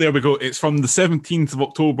 there we go. It's from the 17th of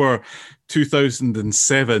October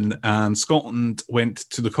 2007, and Scotland went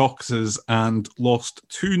to the Caucasus and lost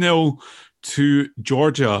 2-0 to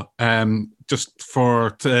Georgia. Just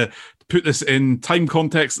to put this in time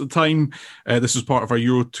context at the time, this was part of our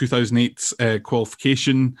Euro 2008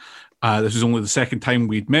 qualification. This was only the second time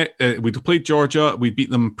we'd played Georgia. We beat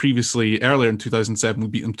them previously earlier in 2007. We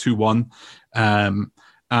beat them 2-1.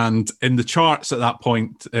 And in the charts at that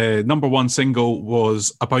point, number one single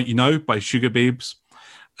was About You Now by Sugar Babes.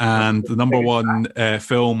 And the number one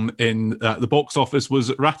film in the box office was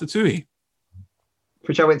Ratatouille.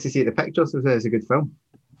 Which I went to see the pictures, so it's a good film.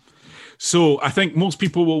 So I think most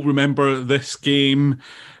people will remember this game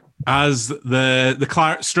as the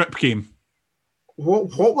Claret Strip game.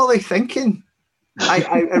 What were they thinking?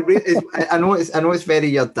 I know it's very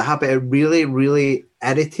your dad, but it really, really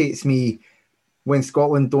irritates me when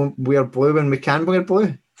Scotland don't wear blue when we can wear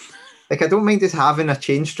blue. Like, I don't mind just having a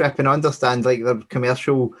change strip, and I understand like their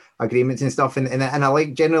commercial agreements and stuff, and I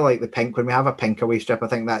like generally like the pink. When we have a pink away strip, I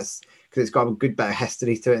think that's because it's got a good bit of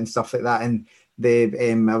history to it and stuff like that. And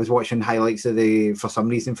I was watching highlights of for some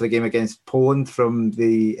reason for the game against Poland from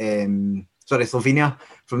the Slovenia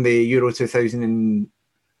from the Euro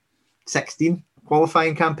 2016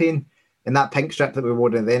 qualifying campaign, and that pink strip that we wore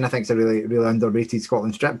then I think is a really, really underrated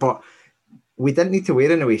Scotland strip. But we didn't need to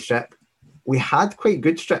wear an away strip. We had quite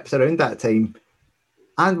good strips around that time,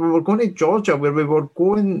 and we were going to Georgia where we were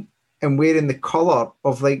going and wearing the colour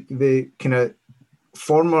of like the kind of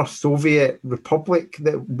former Soviet republic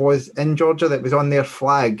that was in Georgia that was on their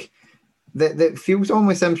flag. That feels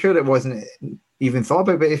almost, I'm sure it wasn't even thought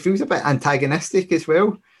about, but it feels a bit antagonistic as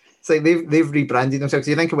well. It's like they've rebranded themselves.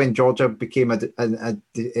 You think of when Georgia became an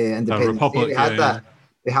independent republic, state,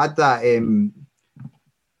 they had that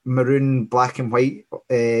maroon, black and white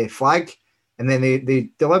flag, and then they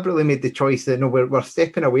deliberately made the choice that no, we're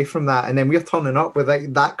stepping away from that, and then we're turning up with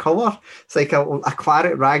like that colour. It's like a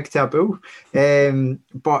claret rag to a bull.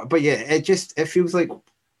 But yeah, it feels like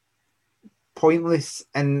pointless,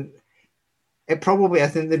 and it probably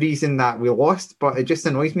isn't the reason that we lost, but it just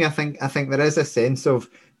annoys me. I think there is a sense of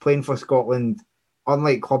playing for Scotland,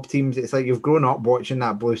 unlike club teams. It's like you've grown up watching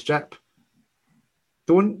that blue strip.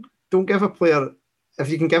 Don't give a player. If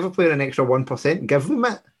you can give a player an extra 1%, give them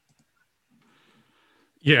it.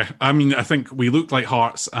 Yeah, I mean, I think we looked like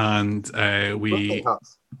Hearts, and we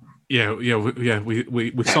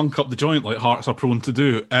sunk up the joint like Hearts are prone to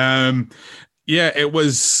do. It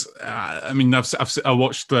was. I mean, I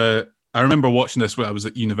watched I remember watching this when I was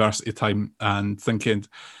at university time and thinking,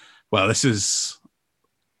 well, this is.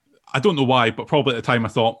 I don't know why, but probably at the time I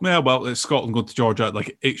thought, yeah, well, it's Scotland going to Georgia.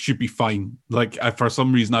 Like, it should be fine. Like, for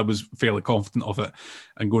some reason, I was fairly confident of it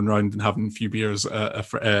and going around and having a few beers at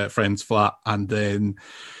a friend's flat. And then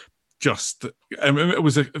it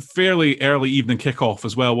was a fairly early evening kickoff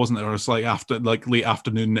as well, wasn't it? It was like late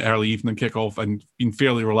afternoon, early evening kickoff, and being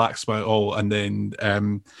fairly relaxed about it all. And then,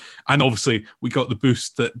 and obviously, we got the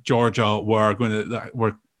boost that Georgia were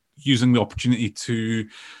using the opportunity to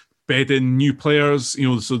bed in new players,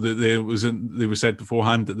 so that they were said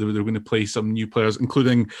beforehand that they were going to play some new players,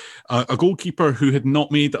 including a goalkeeper who had not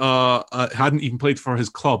hadn't even played for his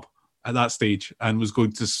club at that stage and was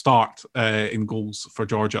going to start in goals for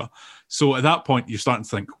Georgia. So at that point, you're starting to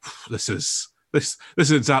think, this is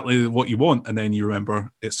exactly what you want, and then you remember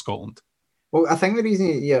it's Scotland. Well, I think the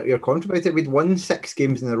reason you're confident about it, we'd won 6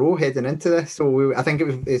 games in a row heading into this, so I think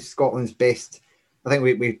it was Scotland's best. I think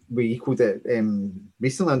we equalled it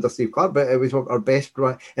recently under Steve Clarke, but it was our best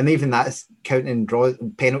run, and even that's counting draws,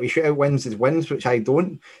 penalty shootout wins as wins, which I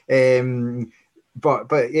don't.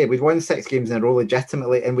 But yeah, we'd won 6 games in a row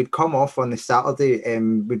legitimately, and we'd come off on the Saturday.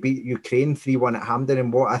 We beat Ukraine 3-1 at Hampden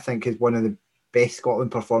in what I think is one of the best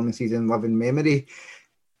Scotland performances in living memory.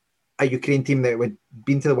 A Ukraine team that had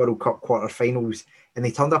been to the World Cup quarter-finals, and they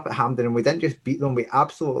turned up at Hampden, and we didn't just beat them, we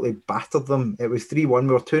absolutely battered them. It was 3-1.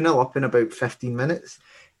 We were 2-0 up in about 15 minutes.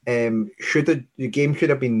 the game should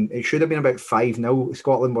have been about 5-0.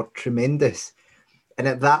 Scotland were tremendous. And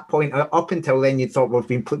at that point, up until then, you'd thought we've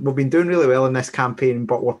been doing really well in this campaign,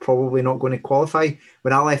 but we're probably not going to qualify.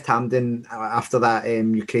 When I left Hampden after that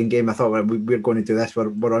Ukraine game, I thought we're going to do this.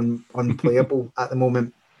 We're unplayable at the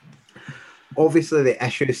moment. Obviously, the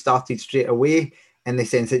issue started straight away in the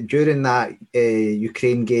sense that during that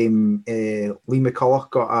Ukraine game, Lee McCulloch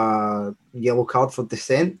got a yellow card for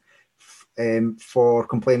dissent for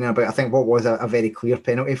complaining about, I think, what was a very clear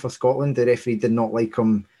penalty for Scotland. The referee did not like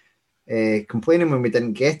him complaining when we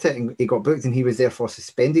didn't get it, and he got booked, and he was therefore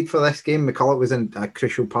suspended for this game. McCulloch was a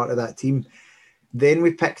crucial part of that team. Then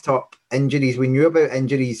we picked up injuries. We knew about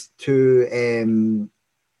injuries to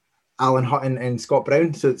Alan Hutton and Scott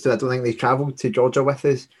Brown, so I don't think they travelled to Georgia with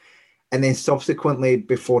us. And then subsequently,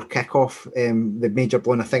 before kickoff, the major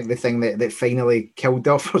blow, and I think the thing that finally killed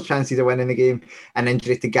off our chances of winning the game, an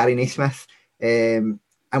injury to Gary Naismith. And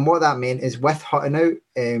what that meant is, with Hutton out,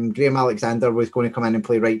 Graham Alexander was going to come in and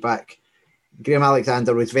play right back. Graham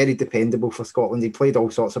Alexander was very dependable for Scotland. He played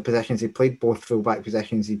all sorts of positions. He played both full-back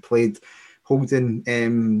positions. He played holding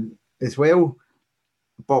as well.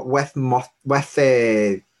 But with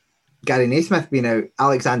Gary Naismith being out,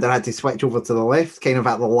 Alexander had to switch over to the left kind of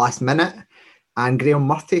at the last minute, and Graham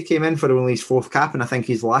Murty came in for only his fourth cap, and I think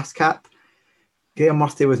his last cap. Graham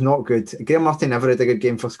Murty was not good. Graham Murty never had a good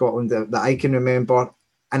game for Scotland that I can remember,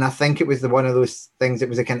 and I think it was one of those things, it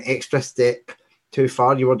was like an extra step too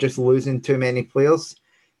far. You were just losing too many players.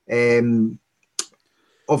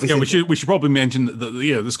 Obviously, we should probably mention that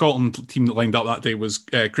the Scotland team that lined up that day was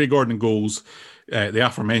Craig Gordon goals, the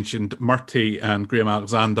aforementioned Murty and Graham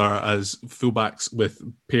Alexander as fullbacks,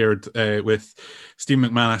 paired with Steve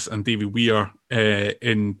McManus and Davy Weir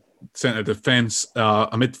in centre defence, a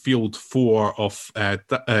midfield four of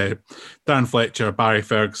Darren Fletcher, Barry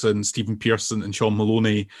Ferguson, Stephen Pearson and Sean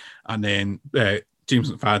Maloney, and then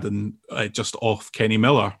James McFadden just off Kenny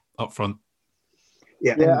Miller up front.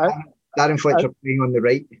 Darren Fletcher playing on the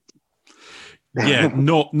right. Yeah,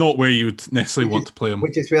 not where you would necessarily want to play him.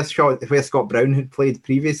 Which is where Scott Brown had played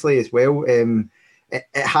previously as well.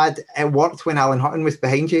 It worked when Alan Hutton was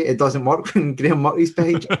behind you. It doesn't work when Graham Murty's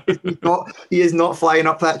behind you. He is not flying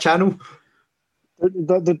up that channel.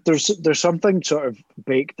 There's something sort of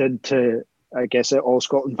baked into, I guess, all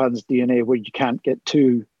Scotland fans' DNA where you can't get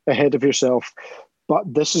too ahead of yourself.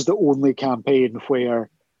 But this is the only campaign where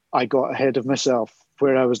I got ahead of myself,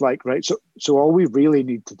 where I was like, right, so all we really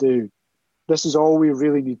need to do, this is all we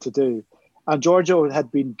really need to do. And Georgia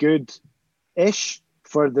had been good-ish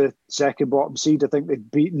for the second bottom seed. I think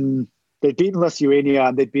they'd beaten Lithuania,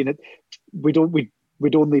 and we'd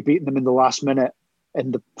only beaten them in the last minute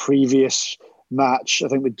in the previous match. I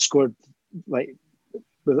think we'd scored with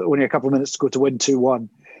only a couple of minutes to go to win 2-1.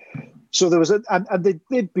 So there was and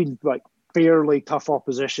they'd been fairly tough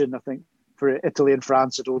opposition. I think for Italy and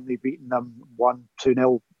France had only beaten them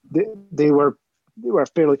 1-2-0. They were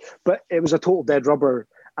fairly, but it was a total dead rubber,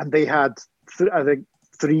 and they had I think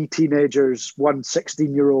 3 teenagers, one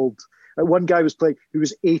 16-year-old. One guy was playing who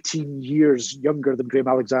was 18 years younger than Graham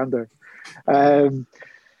Alexander, and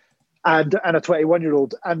a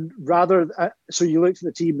 21-year-old. And so you looked at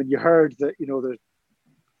the team and you heard that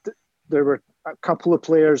there were a couple of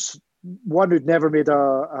players, one who'd never made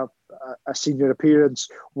a senior appearance,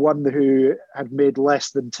 one who had made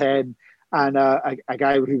less than 10, and a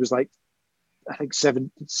guy who was I think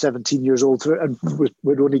 17 years old and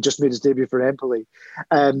would only just made his debut for Empoli.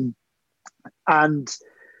 And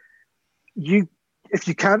if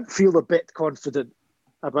you can't feel a bit confident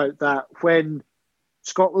about that when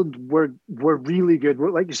Scotland were really good,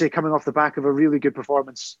 like you say, coming off the back of a really good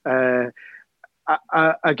performance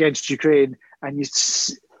against Ukraine,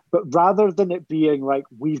 but rather than it being like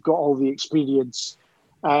we've got all the experience,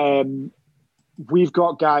 we've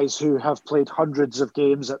got guys who have played hundreds of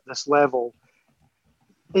games at this level.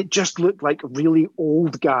 It just looked like really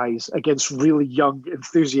old guys against really young,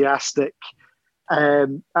 enthusiastic.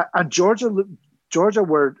 And Georgia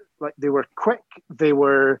were they were quick, they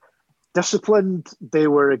were disciplined, they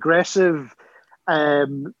were aggressive.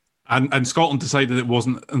 And Scotland decided it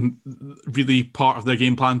wasn't really part of their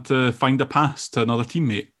game plan to find a pass to another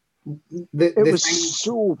teammate. It was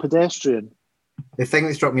so pedestrian. The thing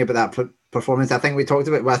that struck me about that performance, I think I talked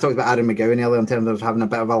about Aaron McGowan earlier in terms of having a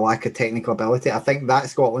bit of a lack of technical ability. I think that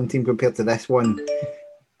Scotland team compared to this one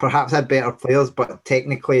perhaps had better players, but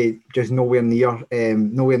technically just nowhere near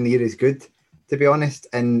as good, to be honest.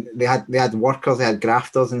 And they had workers, they had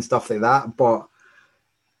grafters and stuff like that. But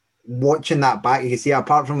watching that back, you can see,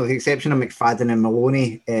 apart from the exception of McFadden and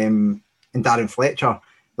Maloney and Darren Fletcher,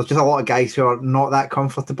 there's just a lot of guys who are not that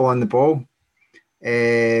comfortable on the ball.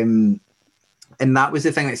 And that was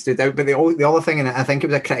the thing that stood out. But the other thing, and I think it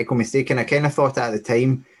was a critical mistake, and I kind of thought at the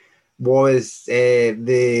time, was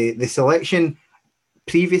the selection.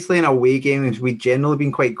 Previously in away games, we'd generally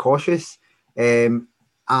been quite cautious. And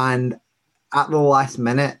at the last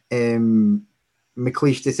minute,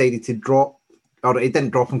 McLeish decided to drop, or he didn't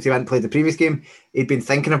drop him because he hadn't played the previous game. He'd been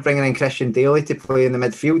thinking of bringing in Christian Daly to play in the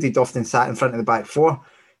midfield. He'd often sat in front of the back four.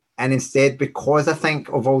 And instead, because I think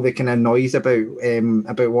of all the kind of noise about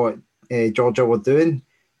what Georgia were doing,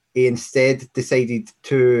 he instead decided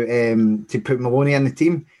to put Maloney in the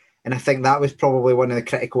team. And I think that was probably one of the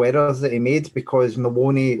critical errors that he made, because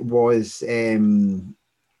Maloney was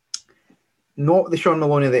not the Sean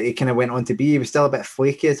Maloney that he kind of went on to be. He was still a bit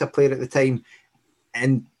flaky as a player at the time.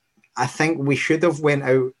 And I think we should have went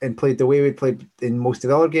out and played the way we played in most of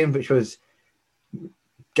the other games, which was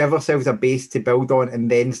give ourselves a base to build on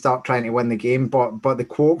and then start trying to win the game. But the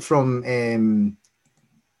quote from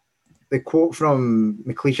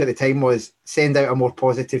McLeish at the time was, send out a more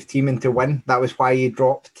positive team and to win. That was why he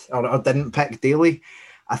dropped or didn't pick Daly.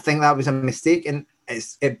 I think that was a mistake, and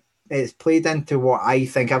it's played into what I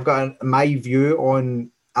think. I've got my view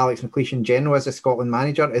on Alex McLeish in general as a Scotland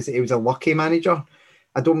manager is that he was a lucky manager.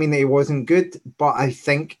 I don't mean that he wasn't good, but I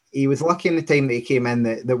think he was lucky in the time that he came in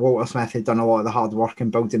that Walter Smith had done a lot of the hard work in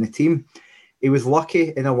building the team. He was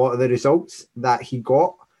lucky in a lot of the results that he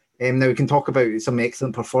got. Now we can talk about some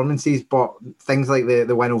excellent performances, but things like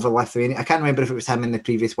the win over Lithuania, I can't remember if it was him in the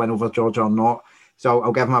previous win over Georgia or not, so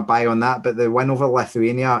I'll give him a bye on that. But the win over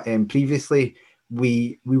Lithuania, previously,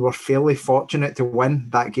 we were fairly fortunate to win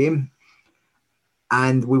that game.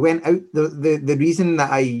 And we went out. The reason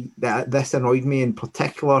that this annoyed me in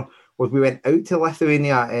particular was we went out to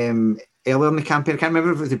Lithuania earlier in the campaign. I can't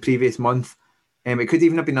remember if it was the previous month. It could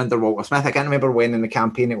even have been under Walter Smith. I can't remember when in the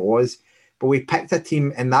campaign it was. But we picked a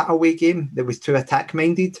team in that away game that was too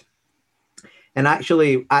attack-minded. And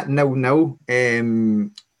actually, at 0-0,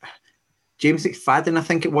 James McFadden, I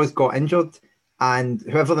think it was, got injured. And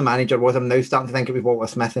whoever the manager was, I'm now starting to think it was Walter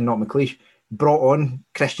Smith and not McLeish, brought on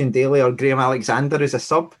Christian Daly or Graham Alexander as a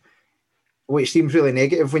sub, which seems really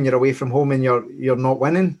negative when you're away from home and you're not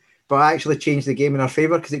winning. But I actually changed the game in our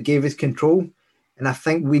favour because it gave us control. And I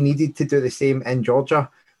think we needed to do the same in Georgia.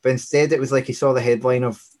 But instead, it was like he saw the headline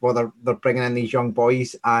of, well, they're bringing in these young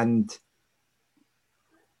boys, and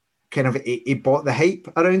kind of he bought the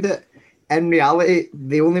hype around it. In reality,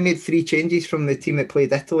 they only made 3 changes from the team that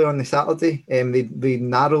played Italy on the Saturday. They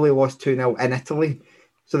narrowly lost 2-0 in Italy.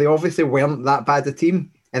 So they obviously weren't that bad a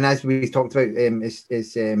team. And as we talked about,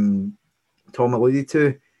 as Tom alluded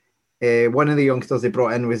to, one of the youngsters they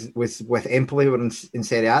brought in was with Empoli, who were in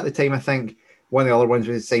Serie A at the time, I think. One of the other ones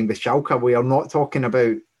was signed with Schalke. We are not talking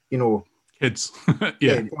about, kids,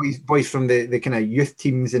 boys from the kind of youth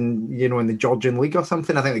teams in the Georgian league or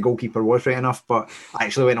something. I think the goalkeeper was right enough, but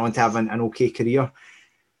actually went on to have an okay career.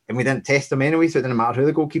 And we didn't test him anyway, so it didn't matter who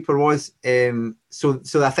the goalkeeper was.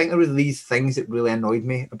 So I think there were these things that really annoyed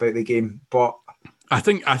me about the game. But I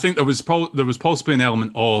think there was possibly an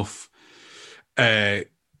element of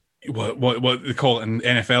what they call it in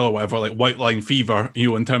NFL or whatever, like white line fever,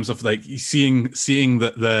 in terms of like seeing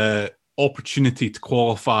that the opportunity to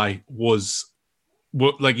qualify was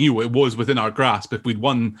it was within our grasp. If we'd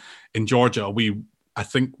won in Georgia, I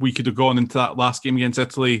think we could have gone into that last game against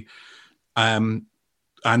Italy and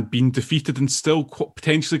been defeated and still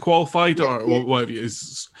potentially qualified, or whatever it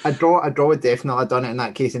is. A draw would definitely have done it in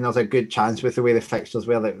that case, and there's a good chance with the way the fixtures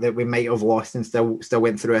were that we might have lost and still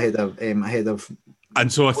went through ahead of.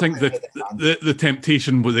 And so I think that the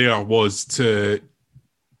temptation there was to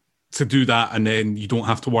do that, and then you don't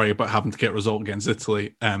have to worry about having to get a result against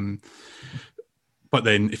Italy. But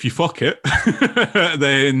then if you fuck it,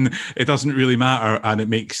 then it doesn't really matter, and it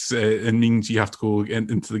means you have to go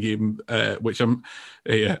into the game, which a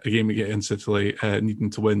game against Italy needing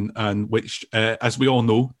to win, and which, as we all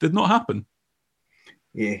know, did not happen.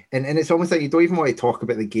 Yeah, and it's almost like you don't even want to talk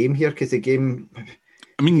about the game here, because the game...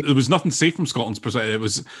 I mean, there was nothing to say from Scotland's perspective.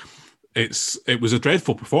 It was a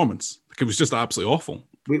dreadful performance. It was just absolutely awful.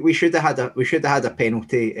 We should have had a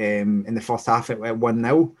penalty in the first half at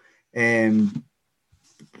 1-0.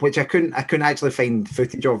 Which I couldn't actually find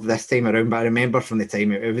footage of this time around, but I remember from the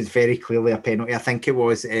time it was very clearly a penalty. I think it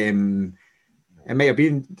was it might have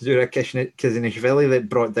been Zura Kizanishvili that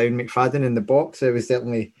brought down McFadden in the box. It was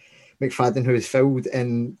certainly McFadden who was fouled,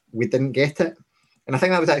 and we didn't get it. And I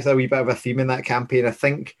think that was actually a wee bit of a theme in that campaign. I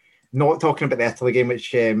think, not talking about the Italy game,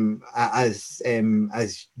 which as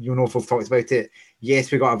you know, if we've talked about it,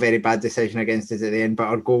 yes, we got a very bad decision against us at the end, but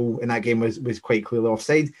our goal in that game was quite clearly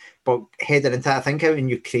offside. But heading into, I think, out in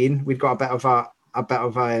Ukraine, we'd got a bit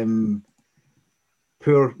of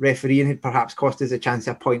poor refereeing had perhaps cost us a chance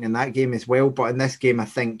of a point in that game as well. But in this game, I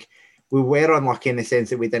think we were unlucky in the sense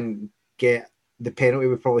that we didn't get the penalty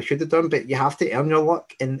we probably should have done. But you have to earn your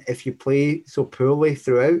luck, and if you play so poorly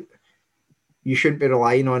throughout, you shouldn't be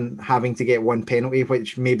relying on having to get one penalty,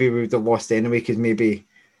 which maybe we would have lost anyway, because maybe,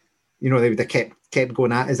 they would have kept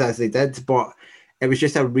going at us as they did. But it was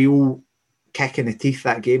just a real kick in the teeth,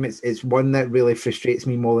 that game. It's one that really frustrates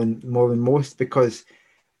me more than most, because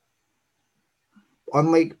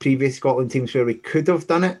unlike previous Scotland teams where we could have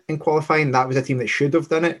done it in qualifying, that was a team that should have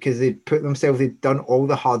done it, because they'd done all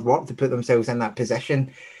the hard work to put themselves in that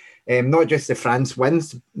position. Not just the France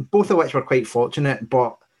wins, both of which were quite fortunate,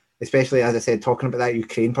 but especially, as I said, talking about that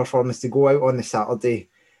Ukraine performance, to go out on the Saturday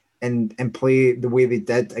and play the way they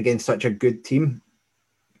did against such a good team,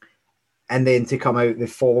 and then to come out the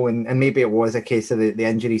following, and maybe it was a case of the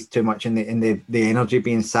injuries too much and the energy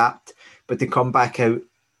being sapped, but to come back out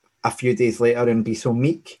a few days later and be so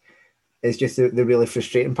meek is just the really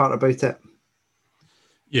frustrating part about it.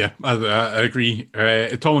 Yeah, I agree.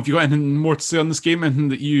 Tom, have you got anything more to say on this game? Anything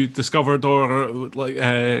that you discovered or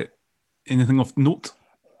anything of note?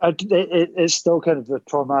 It's still kind of a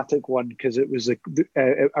traumatic one, because it was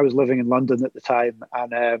I was living in London at the time,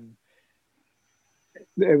 and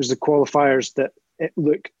it was the qualifiers that it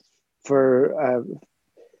looked for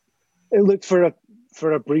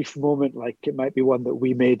a brief moment like it might be one that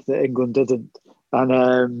we made that England didn't,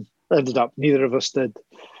 and ended up neither of us did.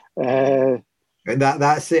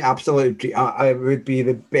 That's the absolute. It would be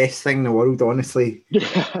the best thing in the world, honestly,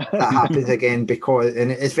 that happens again, because,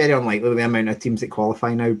 and it's very unlikely the amount of teams that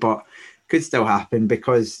qualify now, but could still happen,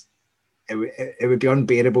 because it would be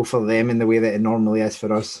unbearable for them in the way that it normally is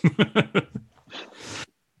for us.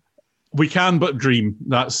 We can but dream.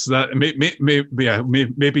 That's that. Maybe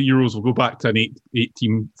Euros will go back to an eight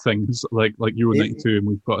team thing, like Euro 92,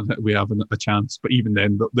 and we have a chance. But even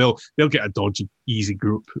then, they'll get a dodgy, easy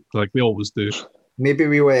group like they always do. Maybe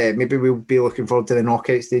we'll be looking forward to the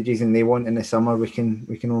knockout stages, and they won't in the summer. We can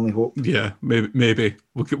only hope. Yeah, maybe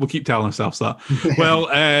we'll keep telling ourselves that. Well,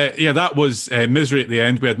 that was misery at the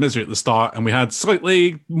end. We had misery at the start, and we had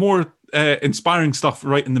slightly more inspiring stuff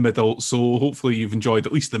right in the middle. So hopefully you've enjoyed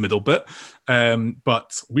at least the middle bit.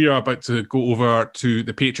 But we are about to go over to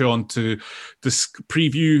the Patreon to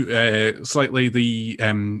preview slightly the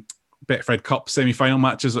Betfred Cup semi-final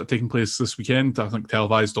matches that are taking place this weekend, I think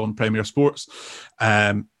televised on Premier Sports.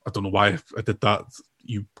 I don't know why I did that.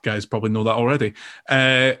 You guys probably know that already.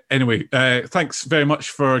 Anyway, thanks very much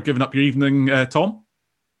for giving up your evening, Tom.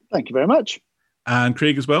 Thank you very much. And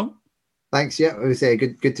Craig as well. Thanks, yeah. It was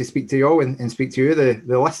good to speak to you all and speak to you,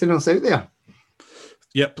 the listeners out there.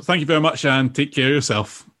 Yep, thank you very much, and take care of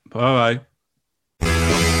yourself. Bye-bye.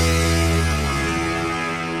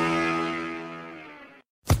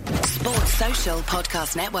 Sports Social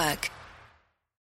Podcast Network.